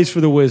 He plays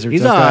for the Wizards.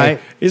 He's all right.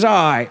 He's all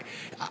right.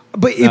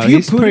 But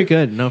he's pretty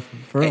good. No,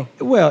 for real.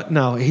 Well,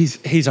 no,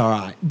 he's all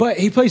right. But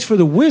he plays for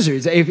the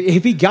Wizards.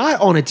 If he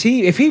got on a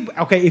team, if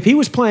he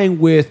was playing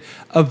with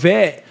a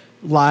vet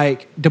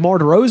like DeMar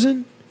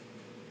DeRozan,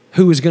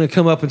 who was going to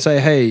come up and say,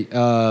 "Hey,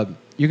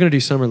 you're going to do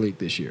summer league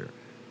this year,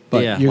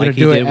 but you're going to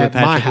do it at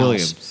my house."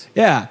 Williams.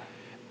 Yeah,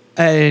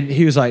 and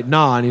he was like,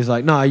 "Nah," and he's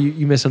like, "Nah,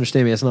 you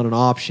misunderstand me. That's not an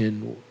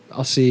option.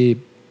 I'll see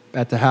you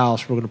at the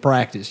house. We're going to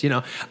practice." You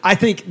know, I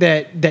think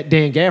that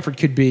Dan Gafford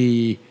could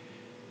be.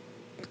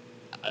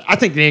 I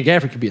think Dan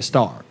Gafford could be a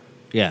star.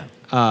 Yeah.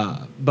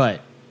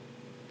 But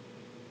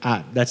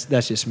that's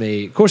just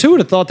me. Of course, who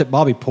would have thought that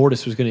Bobby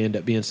Portis was going to end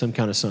up being some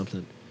kind of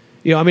something?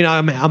 You know, I mean,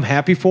 I'm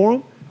happy for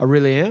him. I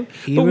really am.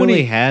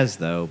 He has,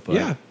 though. But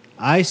yeah.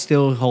 I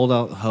still hold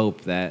out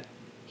hope that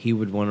he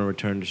would want to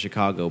return to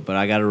Chicago. But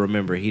I got to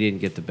remember, he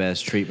didn't get the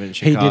best treatment in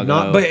Chicago. He did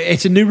not. But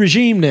it's a new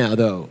regime now,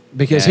 though,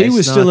 because he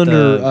was still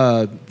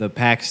under the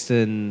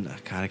Paxton.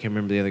 God, I can't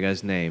remember the other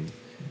guy's name.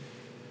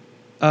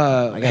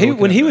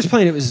 When he was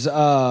playing, it was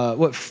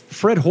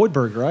Fred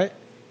Hoiberg, right?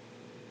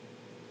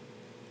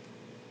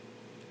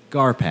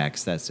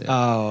 Garpax, that's it.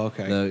 Oh,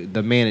 okay.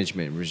 The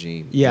management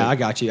regime. Yeah, I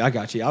got you. I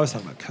was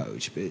talking about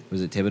coach, but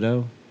was it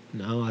Thibodeau?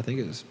 No, I think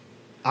it was.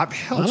 I'll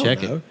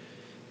check it.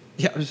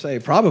 Yeah, I would say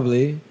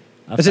probably.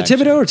 Is it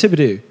Thibodeau or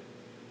Thibodeau?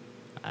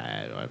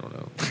 I don't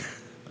know.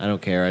 I don't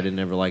care. I didn't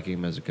ever like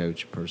him as a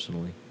coach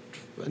personally.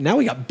 Now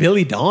we got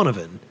Billy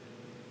Donovan.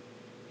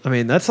 I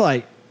mean, that's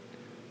like.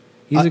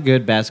 He's a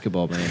good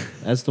basketball man.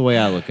 That's the way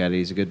I look at it.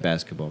 He's a good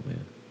basketball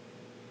man.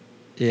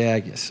 Yeah, I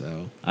guess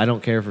so. I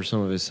don't care for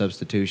some of his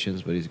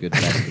substitutions, but he's a good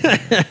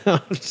basketball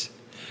man.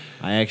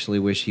 I actually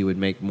wish he would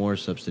make more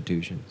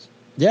substitutions.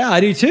 Yeah, I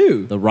do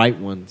too. The right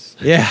ones.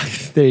 Yeah,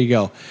 there you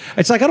go.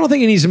 It's like I don't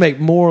think he needs to make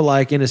more,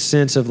 like in a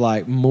sense of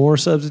like more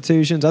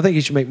substitutions. I think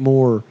he should make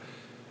more.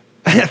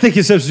 I think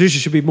his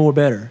substitutions should be more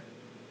better.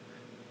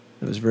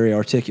 That was very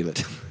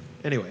articulate.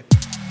 Anyway.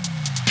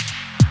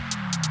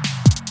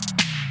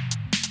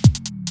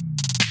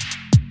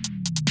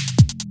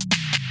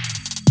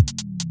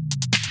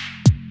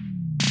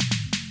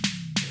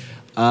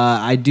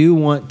 I do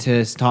want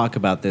to talk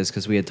about this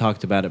because we had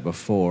talked about it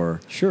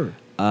before. Sure.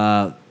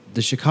 The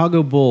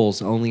Chicago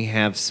Bulls only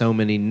have so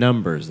many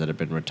numbers that have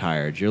been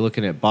retired. You're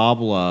looking at Bob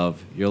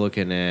Love. You're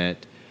looking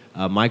at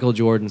Michael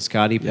Jordan,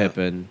 Scottie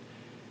Pippen,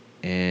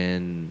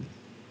 and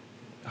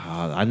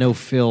I know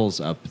Phil's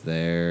up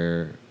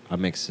there.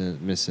 I'm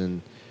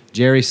missing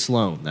Jerry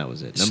Sloan. That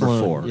was it. Number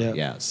 4. Yep.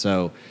 Yeah.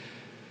 So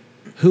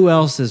who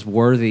else is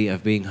worthy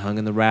of being hung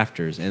in the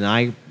rafters? And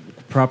I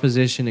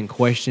proposition and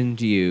question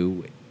to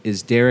you,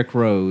 is Derrick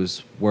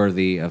Rose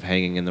worthy of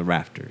hanging in the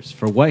rafters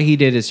for what he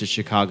did as a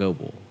Chicago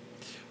Bull?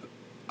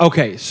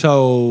 Okay,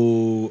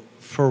 so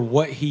for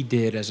what he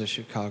did as a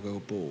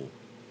Chicago Bull,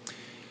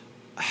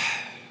 I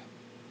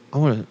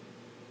want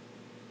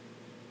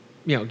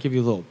to, give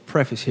you a little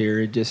preface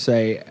here and just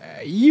say,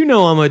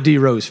 I'm a D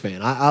Rose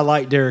fan. I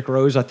like Derrick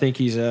Rose. I think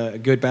he's a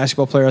good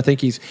basketball player. I think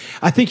he's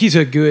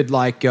a good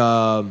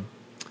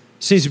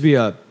seems to be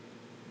a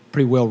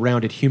pretty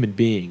well-rounded human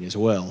being as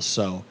well.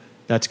 So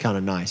that's kind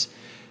of nice.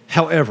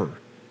 However,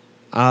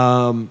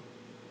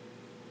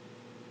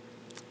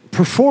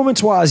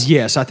 performance-wise,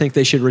 yes, I think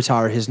they should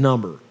retire his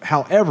number.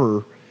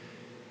 However,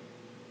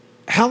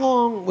 how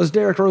long was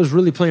Derrick Rose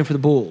really playing for the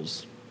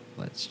Bulls?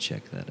 Let's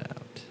check that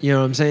out. You know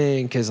what I'm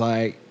saying? Because,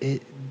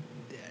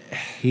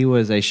 he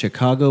was a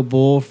Chicago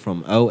Bull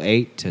from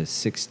 08 to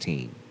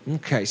 16.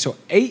 Okay, so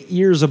 8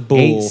 years a Bull.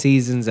 8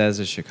 seasons as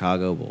a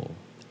Chicago Bull.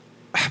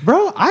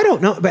 Bro, I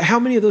don't know, but how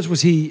many of those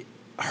was he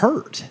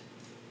hurt?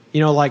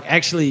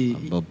 Actually...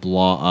 A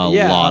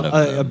lot of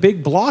them. A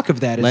big block of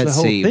that is Let's the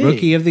whole see. thing.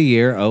 Rookie of the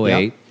Year,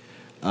 08. Yep.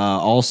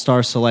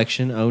 All-Star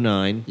Selection,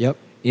 09. Yep.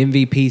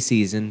 MVP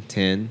season,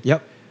 10.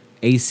 Yep.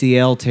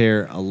 ACL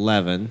tear,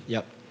 11.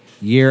 Yep.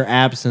 Year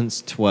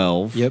absence,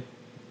 12. Yep.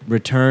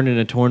 Return in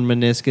a torn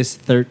meniscus,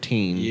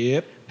 13.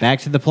 Yep. Back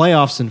to the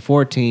playoffs in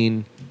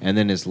 14. And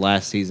then his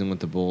last season with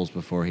the Bulls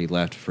before he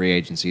left free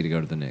agency to go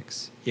to the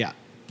Knicks. Yeah.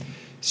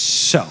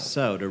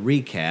 So to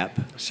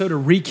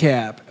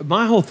recap,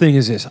 my whole thing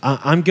is this.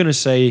 I'm going to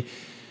say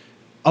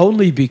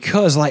only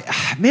because,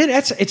 man,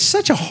 it's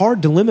such a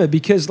hard dilemma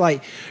because,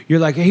 you're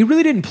like, he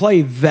really didn't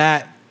play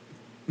that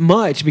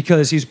much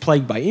because he was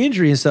plagued by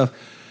injury and stuff.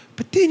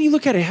 But then you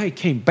look at it, how he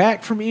came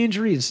back from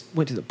injury and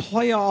went to the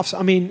playoffs.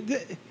 I mean,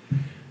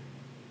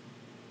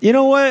 you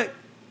know what?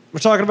 We're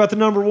talking about the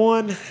number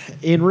one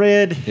in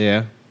red.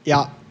 Yeah.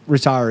 Yeah,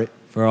 retire it.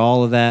 For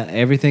all of that,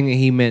 everything that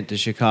he meant to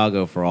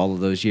Chicago for all of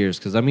those years.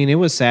 Because, it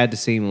was sad to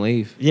see him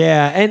leave.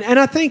 Yeah, and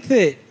I think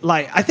that,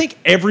 I think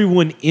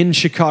everyone in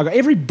Chicago,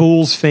 every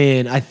Bulls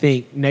fan, I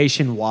think,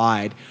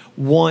 nationwide,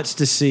 wants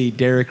to see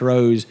Derrick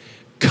Rose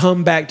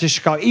come back to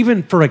Chicago,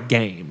 even for a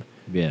game.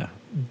 Yeah.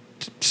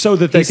 So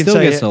that they he can still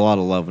say... gets a lot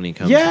of love when he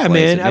comes yeah, to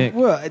play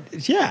man.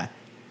 Yeah.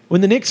 When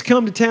the Knicks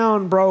come to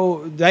town,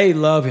 bro, they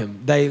love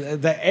him.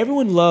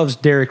 Everyone loves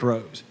Derrick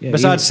Rose. Yeah,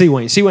 besides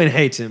C-Wayne. C-Wayne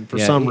hates him for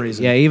some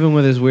reason. Yeah, even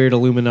with his weird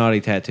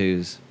Illuminati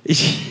tattoos.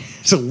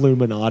 It's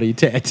Illuminati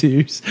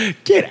tattoos.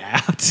 Get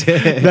out.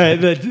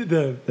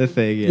 the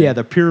thing, yeah. Yeah,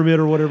 the pyramid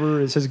or whatever.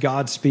 It says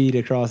Godspeed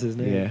across his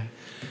name.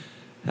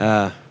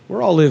 Yeah.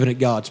 We're all living at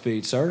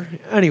Godspeed, sir.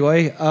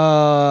 Anyway,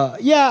 I'm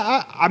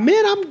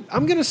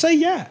going to say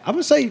yeah. I'm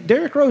going to say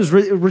Derrick Rose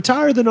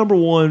retire the number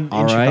one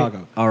in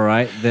Chicago. All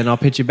right. Then I'll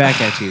pitch it back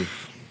at you.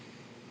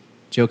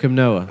 Joakim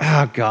Noah.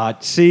 Oh,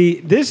 God. See,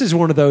 this is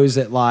one of those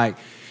that,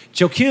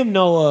 Joakim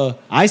Noah.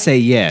 I say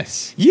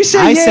yes. You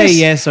say yes? I say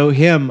yes,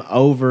 him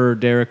over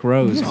Derrick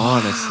Rose,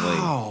 honestly.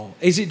 Wow.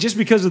 Is it just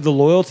because of the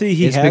loyalty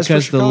he has for Chicago? It's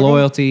because the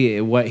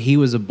loyalty, he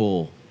was a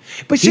Bull.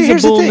 But he's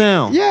here's a Bull the thing.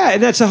 now. Yeah,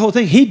 and that's the whole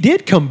thing. He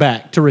did come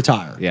back to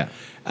retire. Yeah.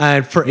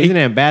 And he's an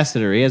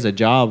ambassador. He has a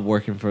job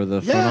working for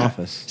the front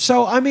office.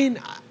 So, I'm going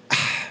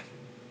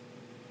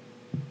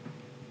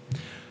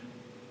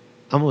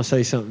to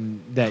say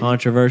something that...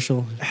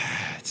 Controversial?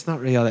 It's not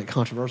really all that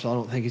controversial, I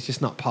don't think. It's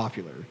just not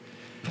popular.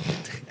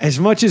 As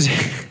much as...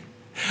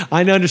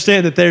 I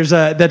understand that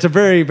that's a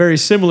very, very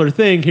similar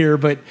thing here,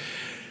 but...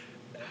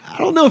 I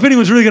don't know if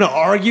anyone's really going to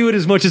argue it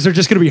as much as they're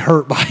just going to be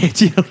hurt by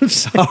it. You know what I'm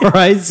saying? All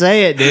right,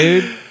 say it,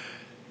 dude.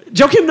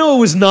 Joakim Noah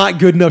was not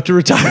good enough to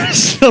retire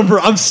his number.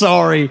 I'm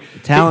sorry.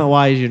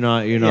 Talent-wise, you're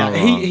not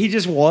wrong. He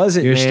just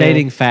wasn't. You're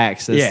stating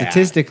facts.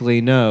 Statistically,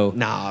 no.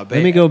 Nah, but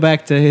let me go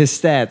back to his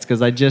stats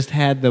because I just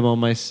had them on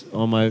my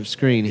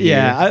screen here.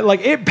 Yeah,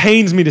 it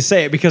pains me to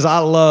say it because I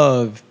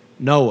love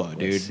Noah,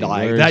 dude.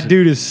 That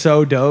dude is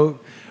so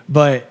dope.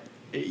 But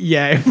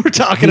yeah, if we're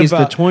talking he's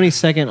about... the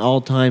 22nd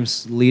all-time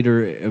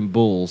leader in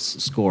Bulls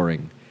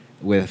scoring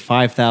with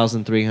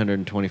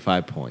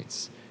 5,325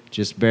 points.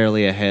 Just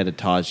barely ahead of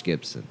Taj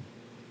Gibson.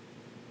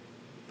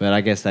 But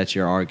I guess that's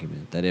your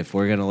argument, that if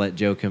we're going to let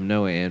Joakim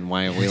Noah in,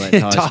 why don't we let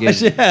Taj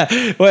Gibson?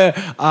 Yeah,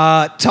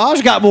 well,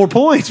 Taj got more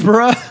points,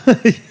 bro.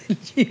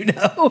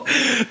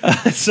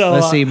 So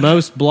let's see,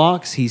 most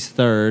blocks, he's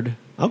third.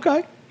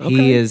 Okay.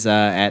 He is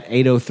at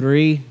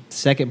 803.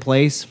 Second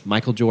place,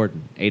 Michael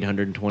Jordan,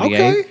 828.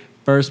 Okay.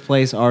 First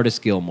place, Artis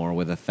Gilmore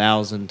with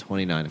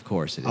 1,029. Of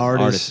course, it is.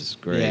 Artis is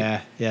great.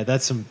 Yeah,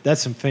 that's some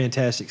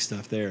fantastic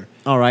stuff there.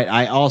 All right,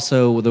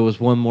 there was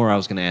one more I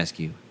was going to ask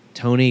you.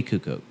 Tony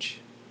Kukoc,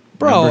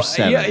 bro. Number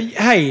 7.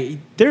 Hey,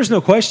 there's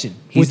no question.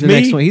 He's the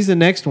next one. He's the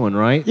next one,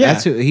 right? Yeah,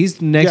 he's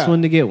the next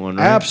one to get one,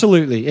 right?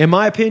 Absolutely. In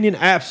my opinion,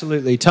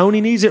 absolutely.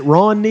 Tony needs it.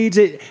 Ron needs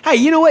it. Hey,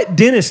 you know what?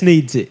 Dennis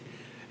needs it.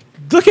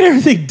 Look at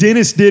everything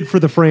Dennis did for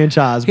the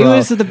franchise, bro. He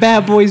was to the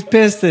Bad Boys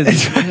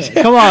Pistons.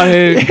 Come on,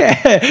 Hoot.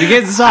 Yeah. You're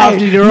getting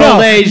soft in your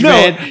old age,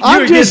 man.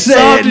 I'm just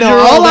saying.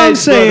 All I'm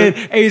saying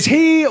is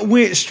he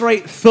went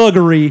straight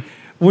thuggery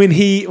when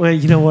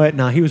you know what?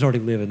 No, he was already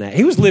living that.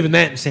 He was living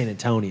that in San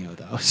Antonio,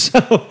 though. So,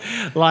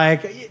 I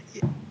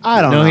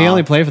don't know. No, he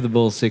only played for the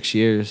Bulls 6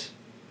 years.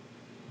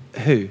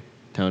 Who?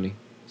 Tony.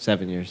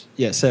 7 years.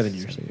 Yeah, 7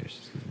 years. 7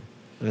 years.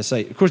 I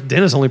say, of course,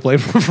 Dennis only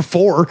played for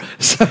 4.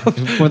 So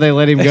before they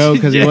let him go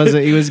because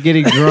he was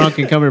getting drunk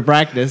and coming to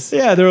practice.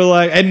 Yeah, they were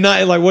what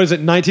is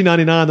it,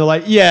 1999? They're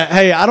like, yeah,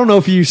 hey, I don't know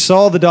if you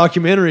saw the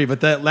documentary, but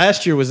that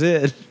last year was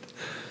it.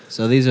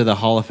 So these are the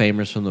Hall of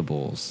Famers from the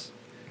Bulls: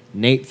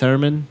 Nate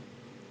Thurmond,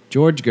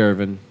 George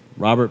Gervin,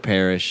 Robert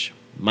Parrish,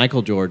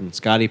 Michael Jordan,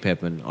 Scottie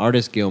Pippen,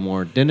 Artis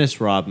Gilmore,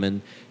 Dennis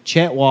Rodman,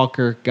 Chet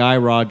Walker, Guy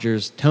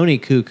Rogers, Tony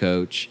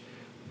Kukoc,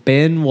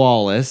 Ben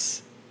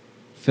Wallace,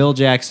 Phil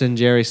Jackson,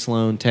 Jerry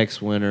Sloan,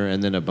 Tex Winter,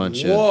 and then a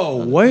bunch of...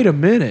 Whoa, wait a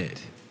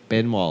minute.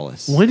 Ben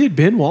Wallace. When did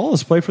Ben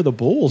Wallace play for the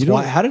Bulls?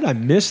 How did I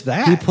miss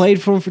that? He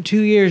played for him for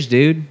 2 years,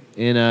 dude,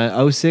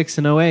 in 06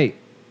 and 08.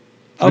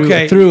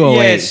 Okay. Through 08.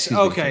 Yes,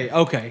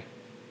 okay.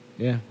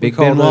 Yeah, Big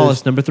Ben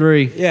Wallace, number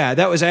 3. Yeah,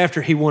 that was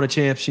after he won a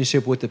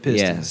championship with the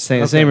Pistons.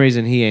 Yeah, same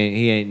reason he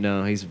ain't.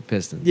 No, he's a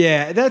Piston.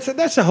 Yeah, that's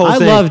the whole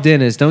thing. I love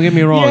Dennis. Don't get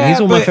me wrong. Yeah,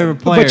 he's one of my favorite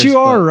players. But you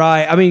are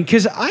right. I mean,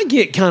 because I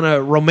get kind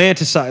of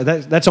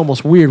romanticized. That's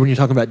almost weird when you're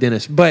talking about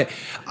Dennis. But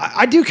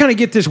I do kind of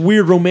get this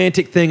weird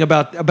romantic thing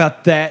about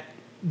that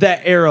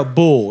era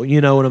Bull. You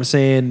know what I'm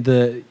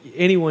saying?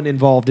 Anyone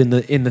involved in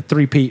the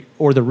three-peat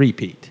or the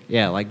repeat.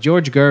 Yeah, like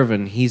George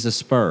Gervin, he's a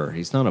Spur.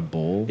 He's not a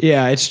Bull.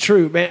 Yeah, it's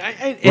true,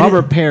 man.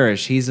 Robert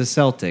Parrish, he's a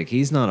Celtic.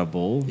 He's not a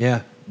Bull.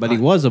 Yeah. But he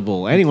was a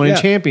Bull. And he won a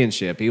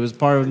championship. He was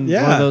part of one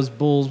of those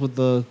Bulls with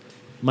the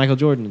Michael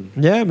Jordan.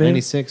 Yeah, man.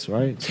 96,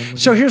 right?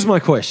 So here's my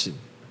question.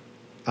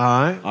 All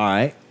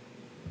right.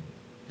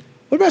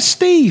 What about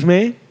Steve,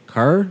 man?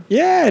 Kerr?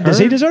 Yeah, does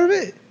he deserve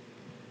it?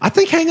 I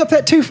think hang up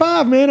that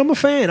 2.5, man. I'm a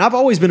fan. I've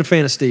always been a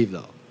fan of Steve,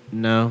 though.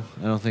 No,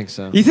 I don't think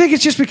so. You think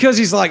it's just because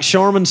he's like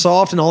Charmin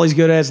soft and all he's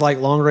good at is like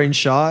long range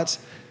shots?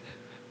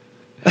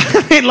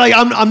 I mean, like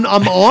I'm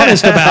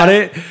honest about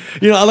it.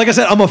 You know, like I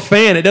said, I'm a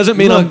fan. It doesn't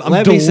mean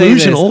I'm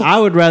delusional. I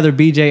would rather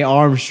B.J.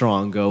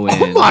 Armstrong go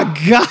in. Oh my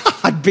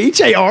God,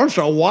 B.J.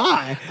 Armstrong.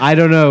 Why? I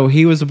don't know.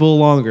 He was a Bull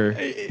longer.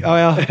 Oh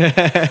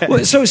yeah.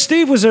 Well, so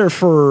Steve was there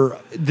for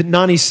the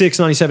 96,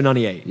 97,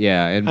 98.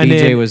 Yeah, and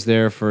B.J. was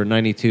there for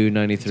 92,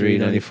 93,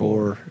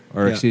 94.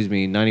 Or, excuse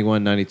me,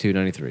 91, 92,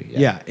 93.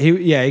 Yeah,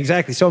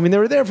 exactly. So, I mean, they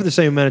were there for the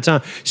same amount of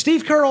time.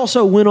 Steve Kerr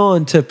also went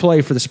on to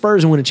play for the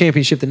Spurs and win a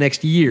championship the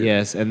next year.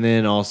 Yes, and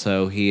then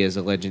also he is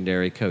a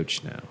legendary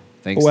coach now.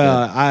 Thanks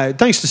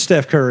to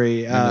Steph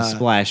Curry. And the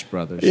Splash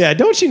Brothers. Yeah,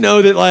 don't you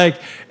know that, like,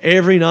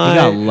 every night he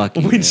got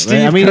lucky, when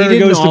Steve Kerr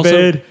goes to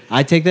bed.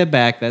 I take that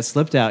back. That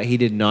slipped out. He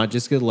did not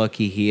just get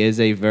lucky. He is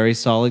a very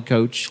solid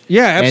coach.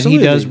 Yeah, absolutely.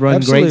 And he does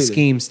run great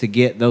schemes to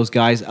get those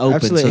guys open.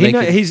 Absolutely.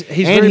 So he's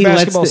very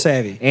basketball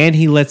savvy. And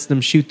he lets them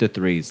shoot the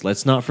threes.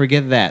 Let's not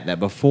forget that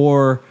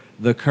before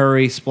the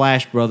Curry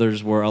Splash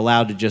Brothers were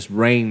allowed to just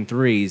rain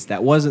threes,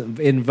 that wasn't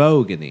in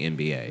vogue in the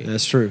NBA.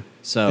 That's true.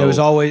 So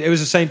it was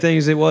the same thing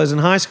as it was in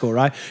high school,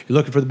 right? You're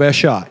looking for the best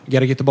shot. You got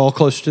to get the ball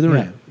closer to the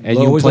rim. And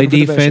you play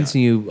defense,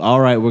 and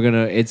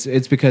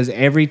it's because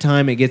every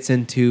time it gets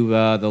into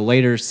the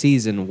later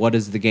season, what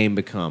does the game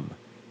become?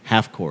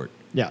 Half court.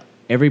 Yeah.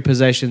 Every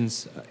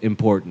possession's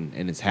important,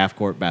 and it's half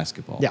court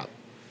basketball. Yeah.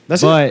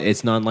 But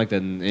it's not like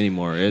that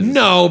anymore, is it?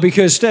 No,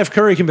 because Steph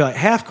Curry can be like,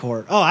 half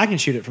court. Oh, I can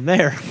shoot it from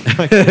there.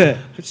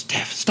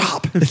 Steph,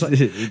 stop.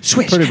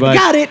 Switch.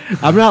 Got it.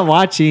 I'm not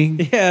watching.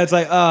 Yeah, it's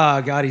like,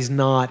 oh, God, he's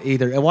not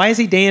either. Why is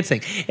he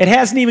dancing? It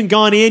hasn't even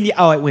gone in yet.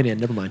 Oh, it went in.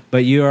 Never mind.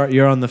 But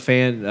you're on the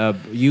fan.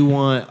 You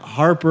want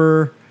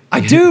Harper. I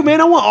do, man.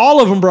 I want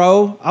all of them,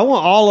 bro. I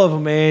want all of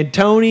them, man.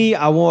 Tony,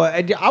 I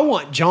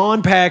want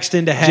John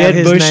Paxton to have Jed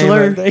his Bushler.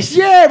 name up there.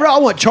 Yeah, bro. I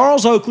want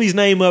Charles Oakley's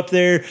name up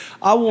there.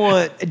 I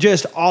want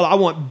I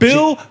want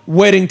Bill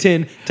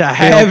Weddington to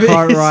have Bill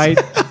Cartwright.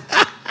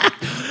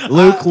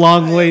 Luke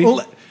Longley.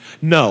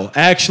 No,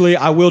 actually,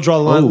 I will draw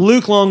the line. Ooh.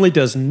 Luke Longley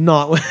does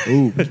not.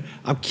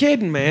 I'm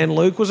kidding, man.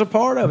 Luke was a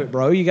part of it,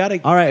 bro. You got to.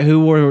 All right,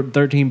 who wore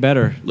 13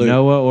 better, Luke.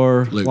 Noah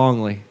or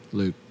Longley?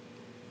 Luke.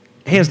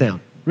 Hands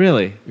down.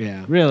 Really?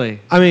 Yeah. Really?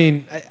 I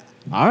mean,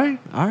 all right.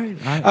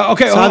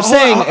 Okay. So I'm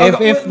saying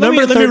if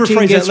number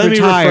 13 gets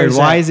retired,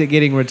 why is it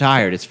getting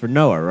retired? It's for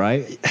Noah,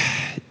 right?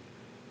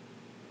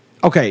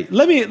 Okay.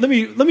 Let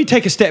me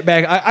take a step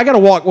back. I got to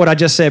walk what I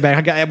just said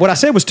back. What I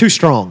said was too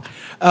strong.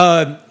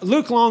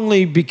 Luke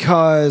Longley,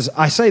 because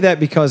I say that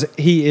because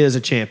he is a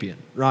champion,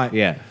 right?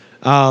 Yeah.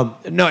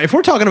 No, if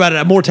we're talking about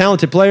a more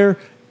talented player,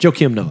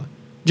 Joakim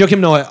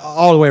Noah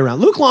all the way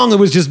around. Luke Longley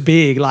was just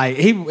big. Like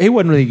he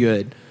wasn't really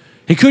good.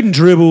 He couldn't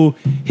dribble.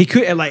 He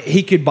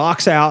could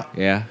box out.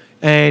 Yeah.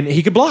 And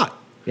he could block.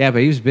 Yeah,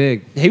 but he was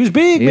big. He was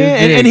big,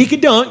 man. And he could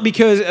dunk he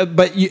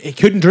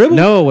couldn't dribble.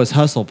 Noah was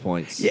hustle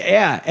points.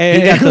 Yeah.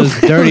 And he got those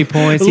dirty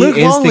points. Luke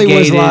he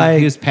instigated. Longley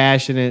He was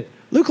passionate.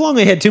 Luke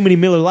Longley had too many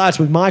Miller Lights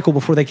with Michael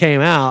before they came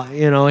out.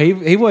 You know,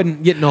 he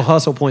wasn't getting no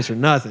hustle points or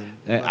nothing.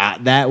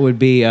 That would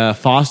be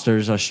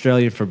Foster's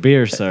Australian for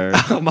beer, sir.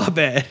 Oh, my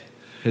bad.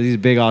 Because he's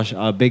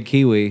a big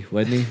Kiwi,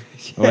 wasn't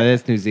he? Yeah. Oh,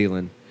 that's New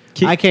Zealand.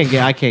 I can't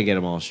get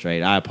them all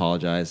straight. I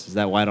apologize. Is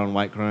that white on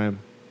white crime?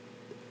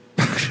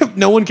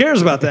 No one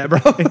cares about that, bro.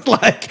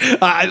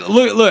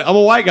 Look, I'm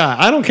a white guy.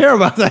 I don't care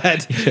about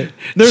that.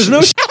 There's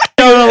no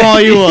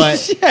all you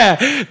want.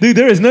 Yeah, dude,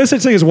 there is no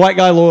such thing as white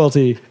guy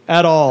loyalty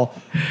at all.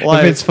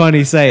 If it's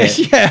funny, say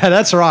it. Yeah,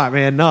 that's right,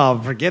 man. No,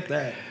 forget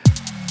that.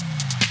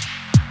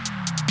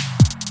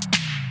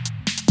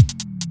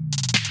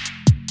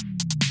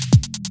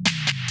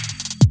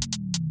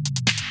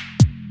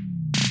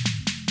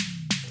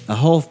 A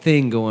whole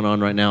thing going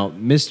on right now.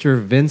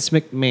 Mr. Vince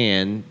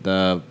McMahon,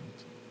 the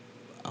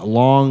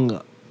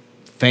long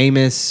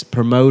famous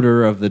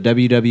promoter of the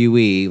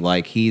WWE,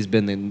 like he's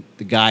been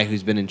the guy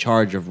who's been in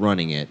charge of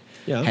running it,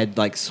 had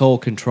like sole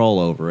control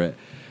over it.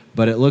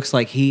 But it looks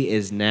like he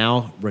is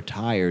now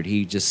retired.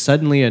 He just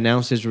suddenly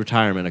announced his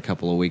retirement a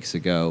couple of weeks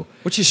ago.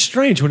 Which is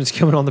strange when it's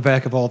coming on the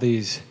back of all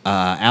these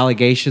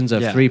allegations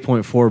of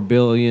 $3.4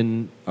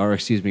 billion, or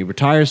excuse me,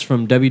 retires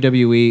from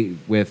WWE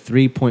with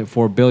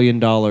 $3.4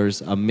 billion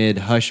amid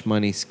hush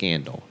money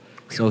scandal.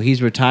 So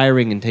he's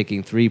retiring and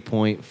taking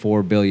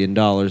 $3.4 billion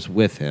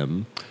with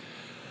him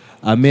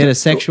amid a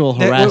sexual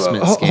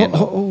harassment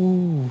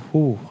scandal.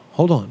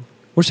 Hold on.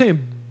 We're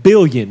saying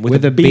billion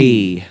with a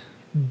B.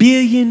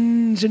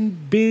 Billions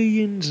and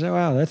billions. Oh,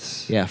 wow,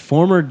 that's... Yeah,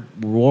 former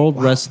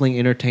World Wrestling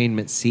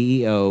Entertainment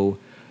CEO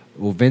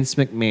Vince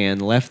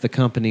McMahon left the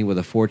company with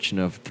a fortune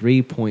of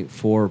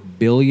 $3.4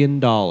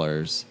 billion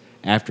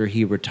after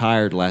he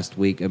retired last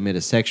week amid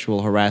a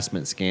sexual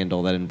harassment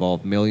scandal that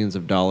involved millions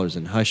of dollars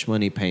in hush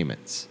money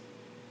payments.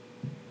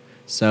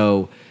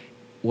 So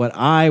what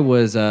I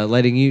was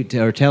telling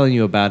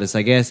you about is,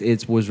 I guess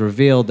it was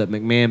revealed that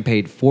McMahon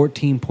paid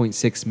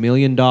 $14.6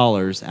 million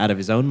out of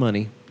his own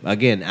money.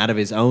 Again, out of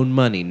his own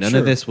money. None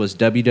of this was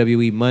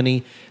WWE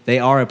money. They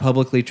are a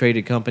publicly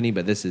traded company,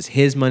 but this is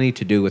his money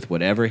to do with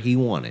whatever he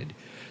wanted.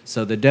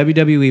 So the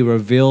WWE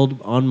revealed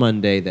on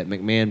Monday that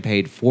McMahon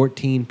paid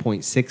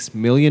 $14.6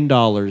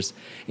 million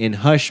in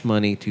hush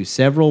money to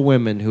several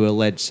women who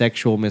alleged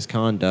sexual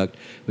misconduct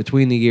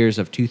between the years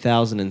of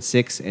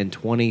 2006 and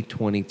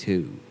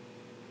 2022.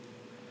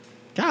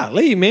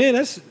 Golly, man,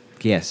 that's...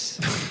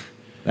 Yes.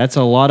 That's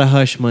a lot of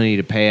hush money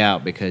to pay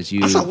out because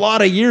you... That's a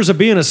lot of years of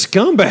being a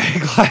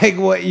scumbag. Like,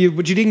 what you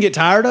didn't get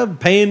tired of?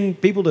 Paying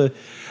people to...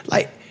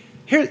 Like,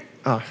 here...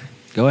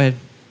 Go ahead.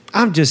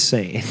 I'm just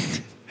saying.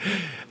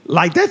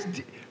 Like,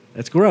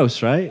 that's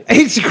gross, right?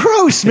 It's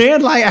gross,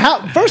 man. Like,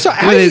 how... First of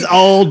all... With his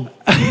old...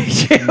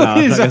 Yeah,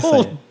 with his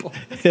old...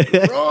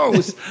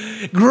 Gross.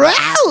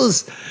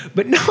 Gross!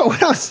 But no,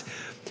 what else...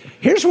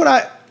 Here's what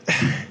I...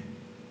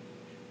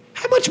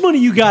 How much money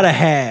you got to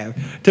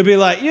have to be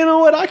like, you know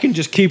what, I can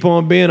just keep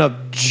on being a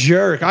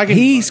jerk.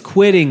 He's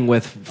quitting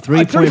with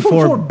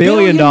 $3.4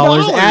 billion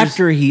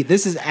after he...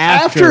 This is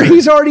after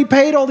he's already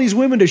paid all these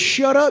women to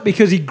shut up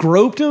because he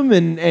groped them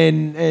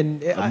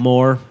and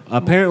more.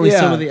 Apparently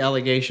some of the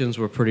allegations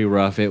were pretty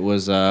rough. It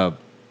was...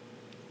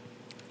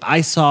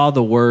 I saw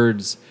the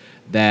words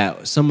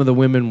that some of the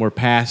women were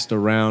passed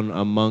around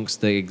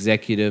amongst the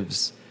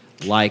executives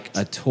like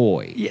a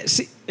toy. Yeah,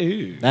 see,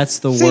 that's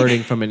the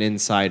wording from an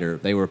insider.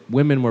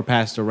 Women were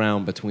passed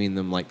around between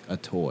them like a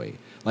toy.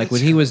 Like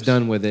when he was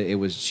done with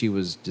it, she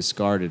was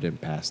discarded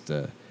and passed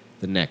to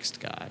the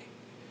next guy,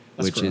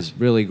 which is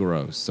really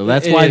gross. So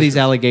that's why these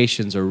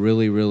allegations are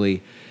really,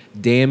 really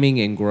damning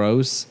and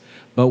gross.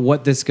 But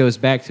what this goes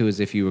back to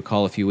is, if you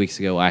recall, a few weeks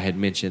ago, I had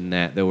mentioned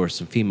that there were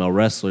some female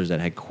wrestlers that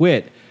had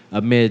quit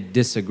amid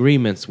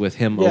disagreements with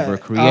him over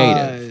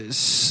creative.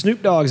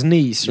 Snoop Dogg's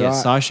niece, right? Yeah,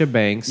 Sasha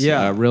Banks,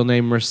 real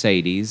name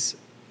Mercedes.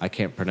 I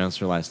can't pronounce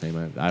her last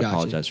name. I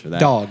apologize for that.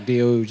 Dog,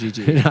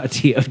 D-O-G-G. Not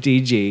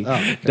D-O-D-G. Oh,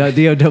 okay.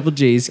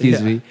 D-O-double-G,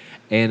 excuse me.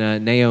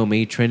 And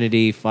Naomi,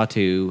 Trinity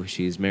Fatu,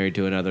 she's married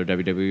to another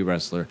WWE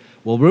wrestler.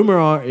 Well,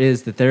 rumor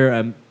is that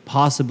they're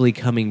possibly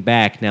coming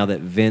back now that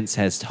Vince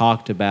has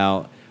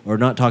now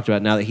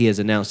that he has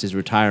announced his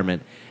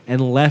retirement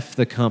and left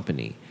the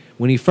company.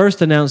 When he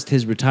first announced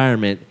his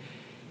retirement,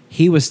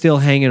 he was still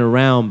hanging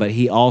around, but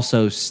he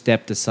also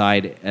stepped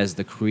aside as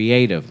the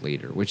creative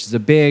leader, which is a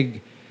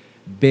big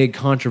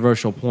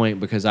controversial point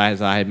because,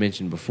 as I had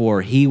mentioned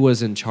before, he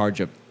was in charge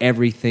of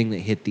everything that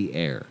hit the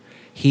air.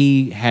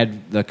 He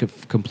had the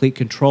complete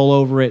control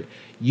over it.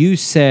 You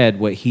said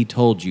what he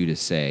told you to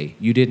say.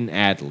 You didn't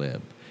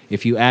ad-lib.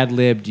 If you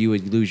ad-libbed, you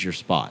would lose your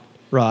spot.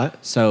 Right.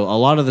 So a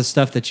lot of the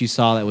stuff that you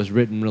saw that was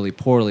written really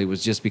poorly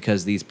was just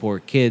because these poor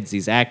kids,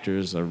 these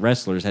actors or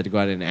wrestlers, had to go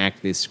out and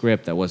act this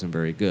script that wasn't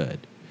very good.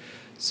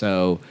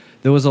 So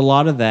there was a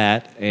lot of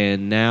that,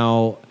 and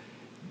now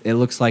it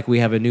looks like we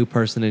have a new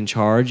person in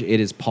charge. It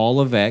is Paul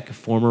Levesque,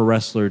 former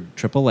wrestler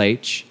Triple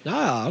H.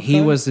 Ah, okay. He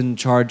was in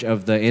charge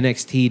of the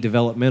NXT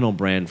developmental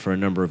brand for a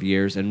number of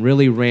years and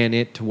really ran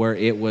it to where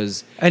it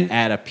was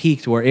at a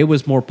peak to where it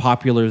was more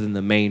popular than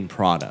the main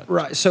product.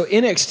 Right. So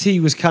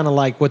NXT was kind of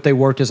like what they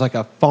worked as like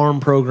a farm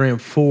program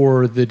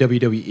for the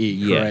WWE,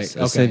 yes,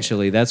 correct?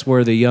 Essentially. That's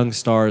where the young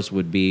stars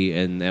would be,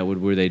 and that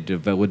would where they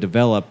would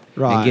develop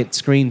and get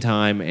screen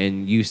time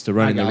and used to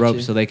running the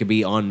ropes so they could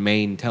be on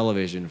main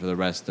television for the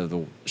rest of the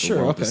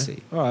world to see.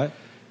 All right.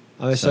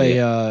 I would say,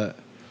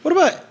 what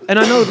about, and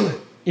I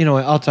know,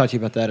 I'll talk to you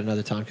about that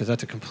another time because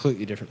that's a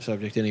completely different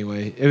subject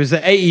anyway. It was the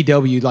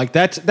AEW, like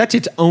that's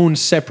its own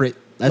separate,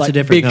 that's a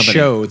different big company.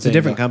 show. It's a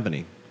different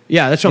company.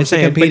 Yeah, that's what I'm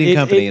saying. It's a competing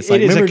company. It's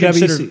like, remember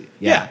WC?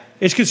 Yeah,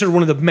 it's considered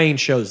one of the main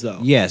shows, though.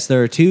 Yes,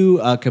 there are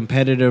two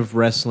competitive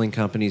wrestling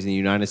companies in the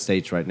United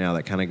States right now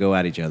that kind of go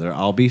at each other.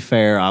 I'll be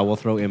fair. I will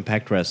throw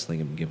Impact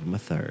Wrestling and give them a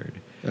third.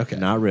 Okay.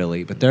 Not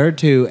really. But there are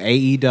two,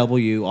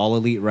 AEW, All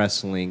Elite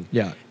Wrestling.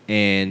 Yeah.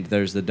 And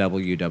there's the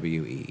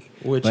WWE.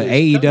 which but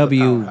is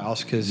AEW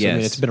house because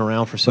yes. it's been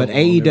around for so long. But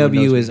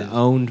AEW is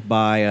owned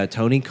by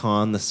Tony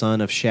Khan, the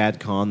son of Shad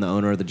Khan, the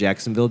owner of the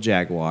Jacksonville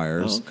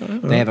Jaguars. Oh,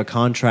 okay. They have a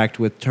contract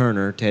with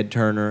Ted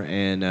Turner,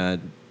 and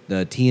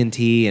the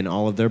TNT and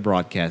all of their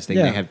broadcasting.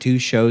 Yeah. They have 2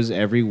 shows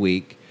every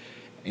week,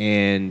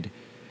 and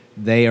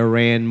they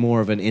ran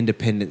more of an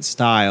independent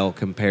style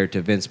compared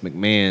to Vince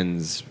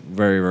McMahon's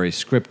very, very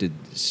scripted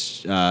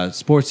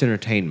sports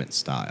entertainment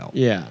style.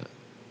 Yeah.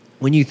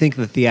 When you think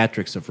of the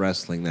theatrics of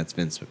wrestling, that's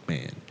Vince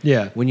McMahon.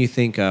 Yeah. When you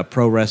think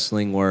pro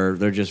wrestling, where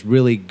they're just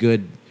really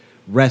good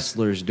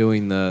wrestlers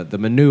doing the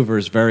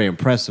maneuvers very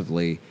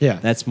impressively,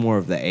 that's more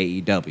of the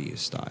AEW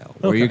style.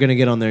 Where you're going to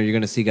get on there, you're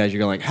going to see guys, you're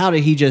going like, how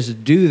did he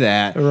just do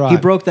that? Right. He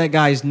broke that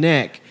guy's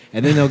neck.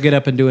 And then they'll get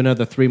up and do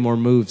another 3 more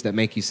moves that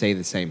make you say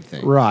the same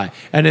thing. Right.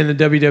 And in the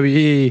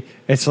WWE,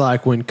 it's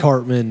like when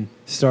Cartman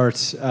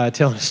starts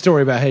telling a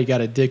story about how he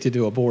got addicted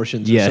to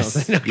abortions or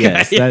something. Okay.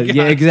 Yes. Yeah,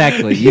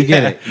 exactly. You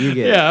get it. You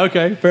get it. Yeah,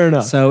 okay. Fair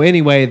enough. So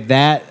anyway,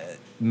 that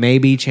may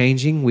be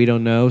changing. We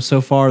don't know.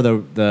 So far,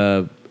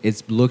 the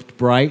it's looked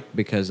bright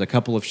because a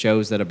couple of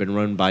shows that have been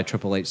run by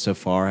Triple H so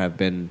far have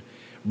been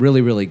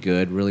really, really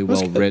good, really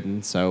well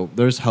written. So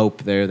there's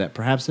hope there that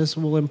perhaps this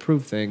will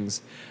improve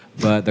things.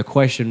 But the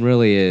question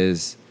really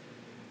is,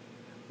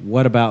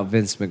 what about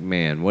Vince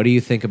McMahon? What do you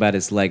think about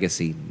his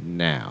legacy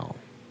now?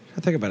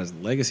 I think about his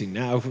legacy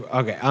now.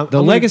 Okay,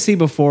 the legacy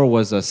before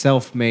was a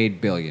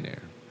self-made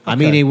billionaire. Okay. I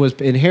mean, he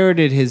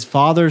inherited his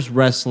father's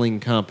wrestling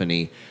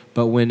company,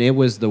 but when it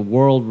was the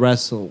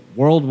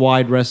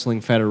Worldwide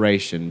Wrestling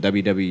Federation,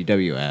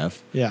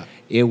 WWF,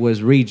 it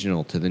was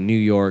regional to the New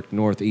York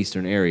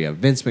northeastern area.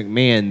 Vince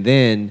McMahon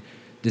then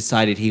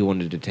decided he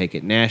wanted to take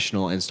it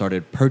national and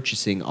started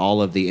purchasing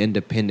all of the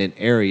independent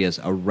areas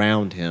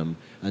around him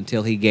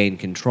until he gained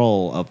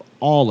control of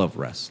all of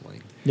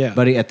wrestling. Yeah.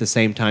 But he, at the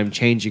same time,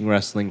 changing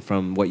wrestling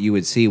from what you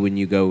would see when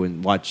you go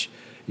and watch,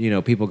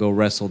 people go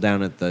wrestle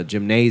down at the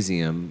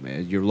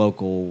gymnasium, your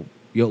local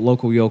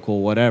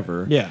yokel,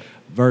 whatever. Yeah.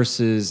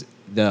 Versus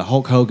the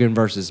Hulk Hogan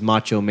versus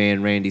Macho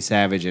Man Randy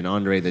Savage and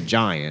Andre the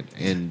Giant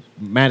in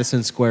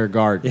Madison Square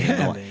Garden.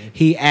 Yeah,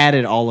 he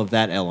added all of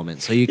that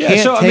element. So you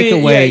can't take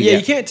away...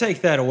 you can't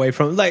take that away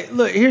from... Like,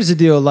 look, here's the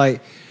deal.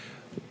 Like,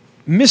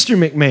 Mr.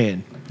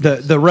 McMahon,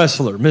 the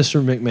wrestler,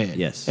 Mr. McMahon.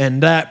 Yes.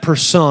 And that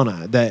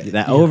persona.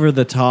 That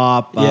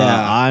over-the-top,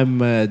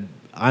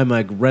 I'm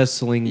a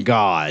wrestling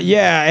god.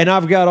 Yeah, and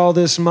I've got all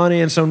this money,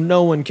 and so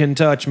no one can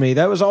touch me.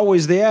 That was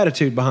always the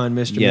attitude behind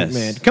Mr.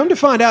 McMahon. Come to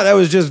find out, that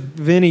was just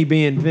Vinny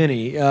being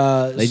Vinny.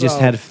 They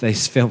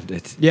filmed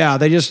it. Yeah,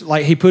 they just,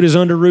 he put his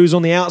underoos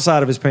on the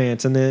outside of his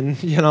pants, and then,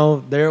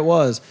 there it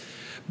was.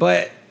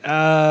 But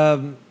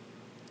honestly,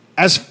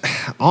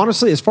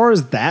 as far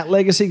as that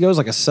legacy goes,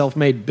 like a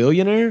self-made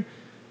billionaire,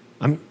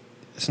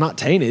 it's not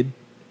tainted.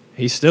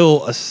 He's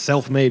still a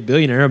self-made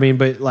billionaire. I mean,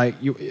 but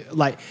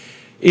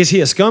is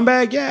he a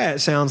scumbag? Yeah, it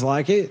sounds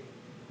like it.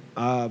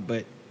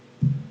 But,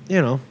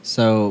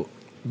 So,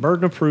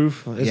 burden of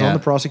proof is on the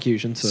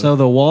prosecution. So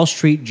the Wall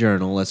Street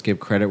Journal, let's give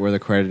credit where the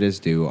credit is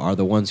due, are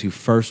the ones who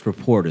first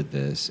reported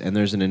this. And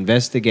there's an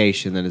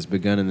investigation that has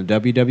begun in the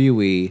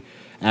WWE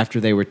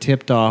after they were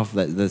tipped off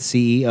that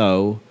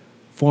the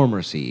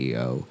former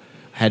CEO,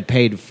 had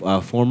paid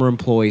a former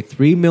employee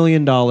 $3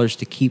 million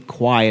to keep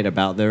quiet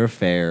about their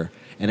affair.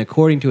 And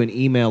according to an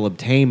email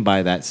obtained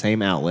by that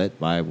same outlet,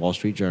 by Wall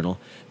Street Journal,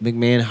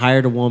 McMahon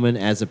hired a woman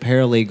as a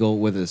paralegal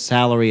with a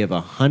salary of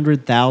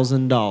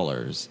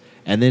 $100,000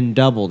 and then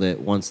doubled it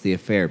once the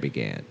affair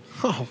began.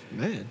 Oh,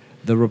 man.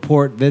 The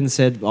report then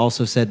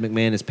also said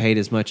McMahon has paid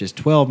as much as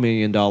 $12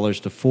 million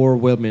to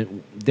 4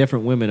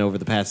 different women over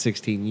the past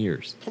 16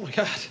 years. Oh, my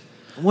God.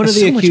 One of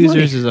the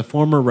accusers is a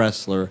former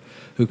wrestler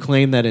who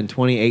claimed that in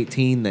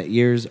 2018, that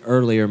years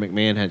earlier,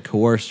 McMahon had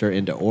coerced her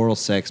into oral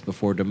sex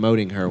before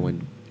demoting her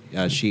when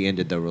she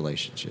ended the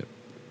relationship.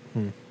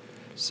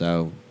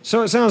 So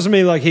it sounds to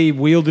me like he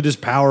wielded his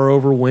power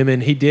over women.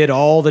 He did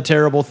all the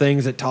terrible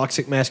things that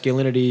toxic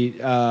masculinity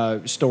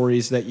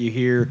stories that you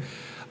hear.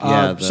 He's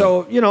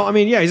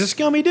a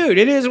scummy dude.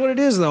 It is what it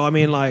is, though. I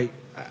mean,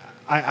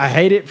 I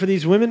hate it for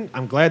these women.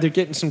 I'm glad they're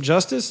getting some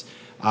justice.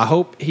 I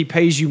hope he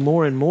pays you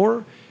more and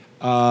more.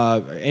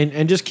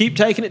 And just keep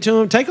taking it to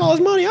him. Take all his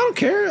money. I don't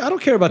care. I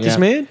don't care about this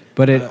man.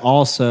 But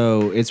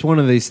it's one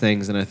of these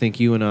things, and I think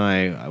you and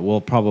I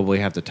will probably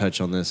have to touch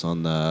on this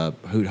on the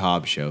Hoot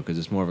Hobbs show because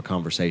it's more of a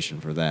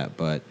conversation for that.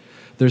 But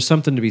there's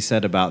something to be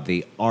said about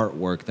the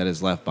artwork that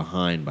is left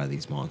behind by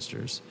these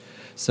monsters.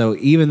 So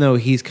even though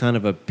he's kind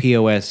of a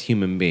POS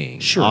human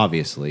being,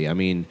 obviously, I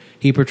mean,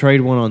 he portrayed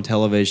one on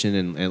television,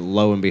 and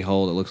lo and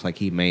behold, it looks like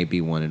he may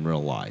be one in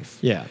real life.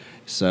 Yeah.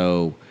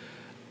 So...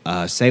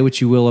 say what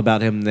you will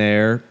about him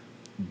there.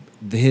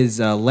 His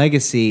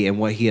legacy and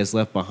what he has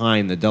left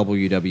behind, the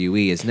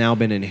WWE, has now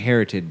been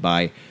inherited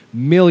by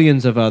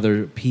millions of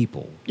other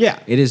people. Yeah.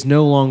 It is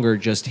no longer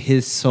just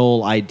his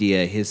sole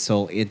idea, his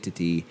sole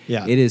entity.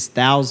 Yeah. It is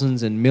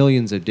thousands and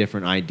millions of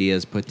different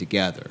ideas put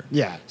together.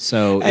 Yeah.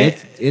 So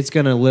it's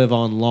going to live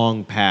on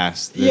long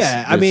past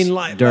this,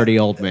 dirty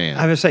old man.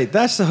 I would say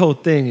that's the whole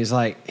thing is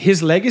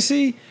his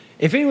legacy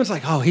if anyone's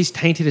like, oh, he's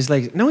tainted his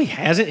legacy. No, he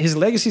hasn't. His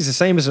legacy's the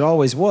same as it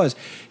always was.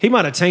 He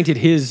might have tainted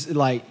his,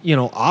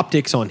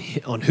 optics on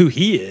who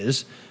he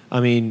is. I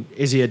mean,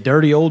 is he a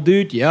dirty old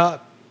dude? Yeah.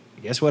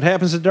 Guess what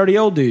happens to dirty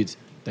old dudes?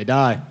 They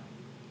die.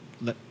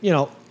 Let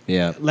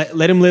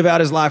him live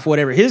out his life,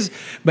 whatever. His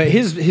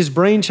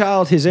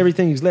brainchild, his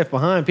everything he's left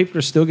behind, people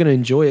are still going to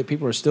enjoy it.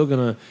 People are still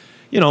going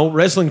to,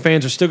 wrestling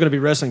fans are still going to be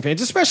wrestling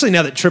fans, especially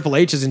now that Triple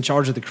H is in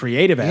charge of the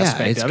creative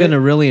aspect of it. It's going to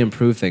really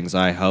improve things,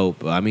 I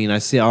hope. I mean, I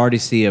already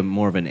see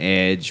more of an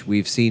edge.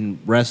 We've seen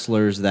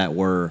wrestlers that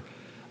were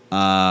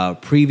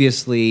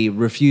previously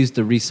refused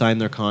to re-sign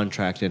their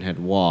contract and had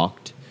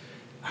walked,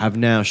 have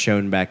now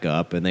shown back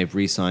up, and they've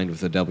re-signed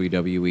with the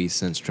WWE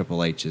since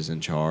Triple H is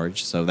in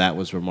charge. So that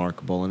was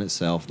remarkable in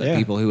itself, that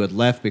people who had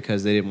left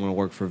because they didn't want to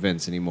work for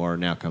Vince anymore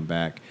now come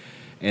back.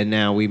 And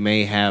now we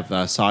may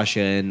have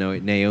Sasha and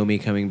Naomi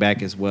coming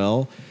back as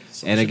well.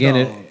 And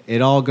again,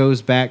 it all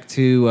goes back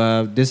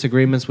to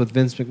disagreements with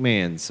Vince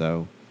McMahon.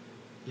 So,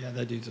 yeah,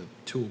 that dude's a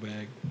tool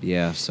bag.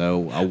 Yeah, so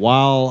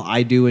while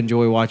I do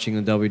enjoy watching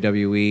the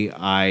WWE,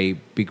 I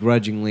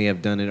begrudgingly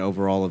have done it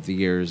over all of the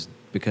years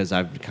because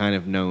I've kind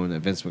of known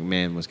that Vince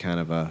McMahon was kind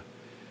of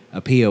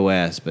a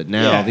POS. But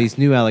now these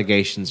new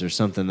allegations are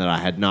something that I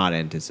had not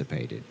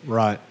anticipated.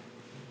 Right.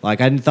 Like,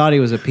 I thought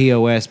he was a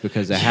POS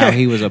because of how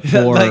he was a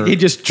poor like he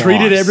just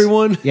treated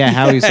everyone? Yeah,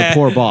 how he was a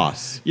poor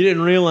boss. You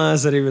didn't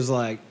realize that he was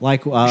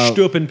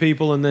stooping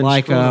people and then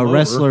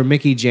wrestler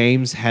Mickie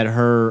James had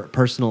her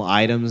personal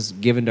items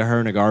given to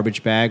her in a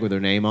garbage bag with her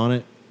name on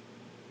it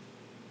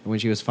when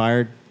she was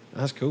fired.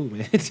 That's cool,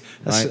 man.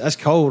 That's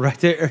cold right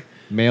there.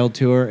 Mailed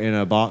to her in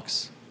a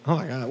box. Oh,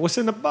 my God. What's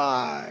in the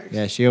box?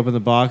 Yeah, she opened the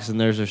box, and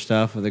there's her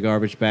stuff with a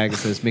garbage bag that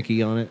says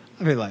Mickey on it.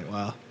 I'd be like,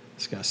 wow,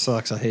 this guy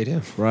sucks. I hate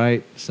him.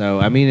 Right?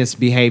 So, I mean, it's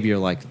behavior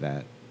like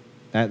that.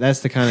 That's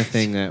the kind of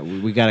thing that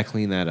we got to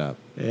clean that up.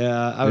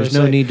 Yeah. There's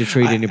no need to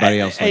treat anybody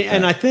else like that.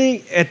 And I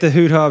think at the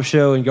Hoot Hob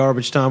Show in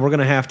Garbage Time, we're going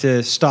to have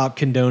to stop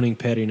condoning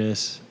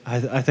pettiness.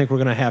 I think we're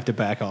going to have to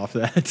back off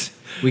that.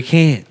 We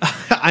can't.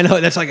 I know.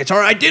 That's it's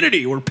our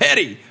identity. We're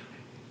petty.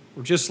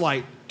 We're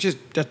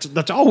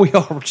that's all we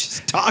are. We're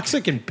just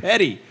toxic and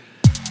petty.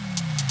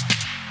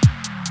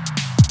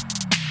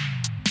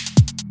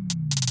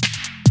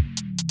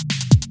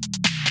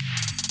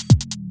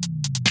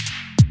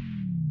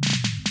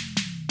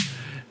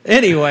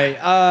 Anyway, you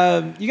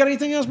got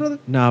anything else, brother?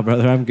 No,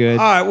 brother, I'm good.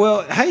 All right,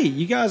 well, hey,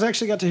 you guys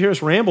actually got to hear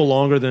us ramble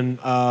longer than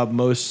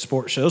most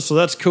sports shows, so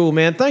that's cool,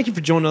 man. Thank you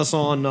for joining us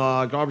on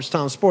Garbage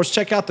Time Sports.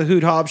 Check out the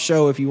Hoot Hob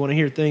Show if you want to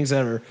hear things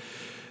that are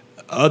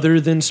other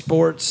than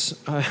sports,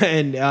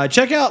 and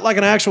check out like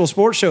an actual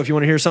sports show if you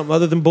want to hear something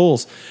other than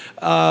bulls.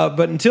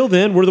 But until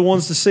then, we're the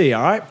ones to see,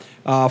 all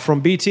right?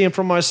 From BT and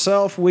from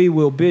myself, we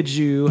will bid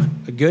you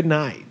a good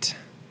night.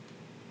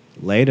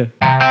 Later.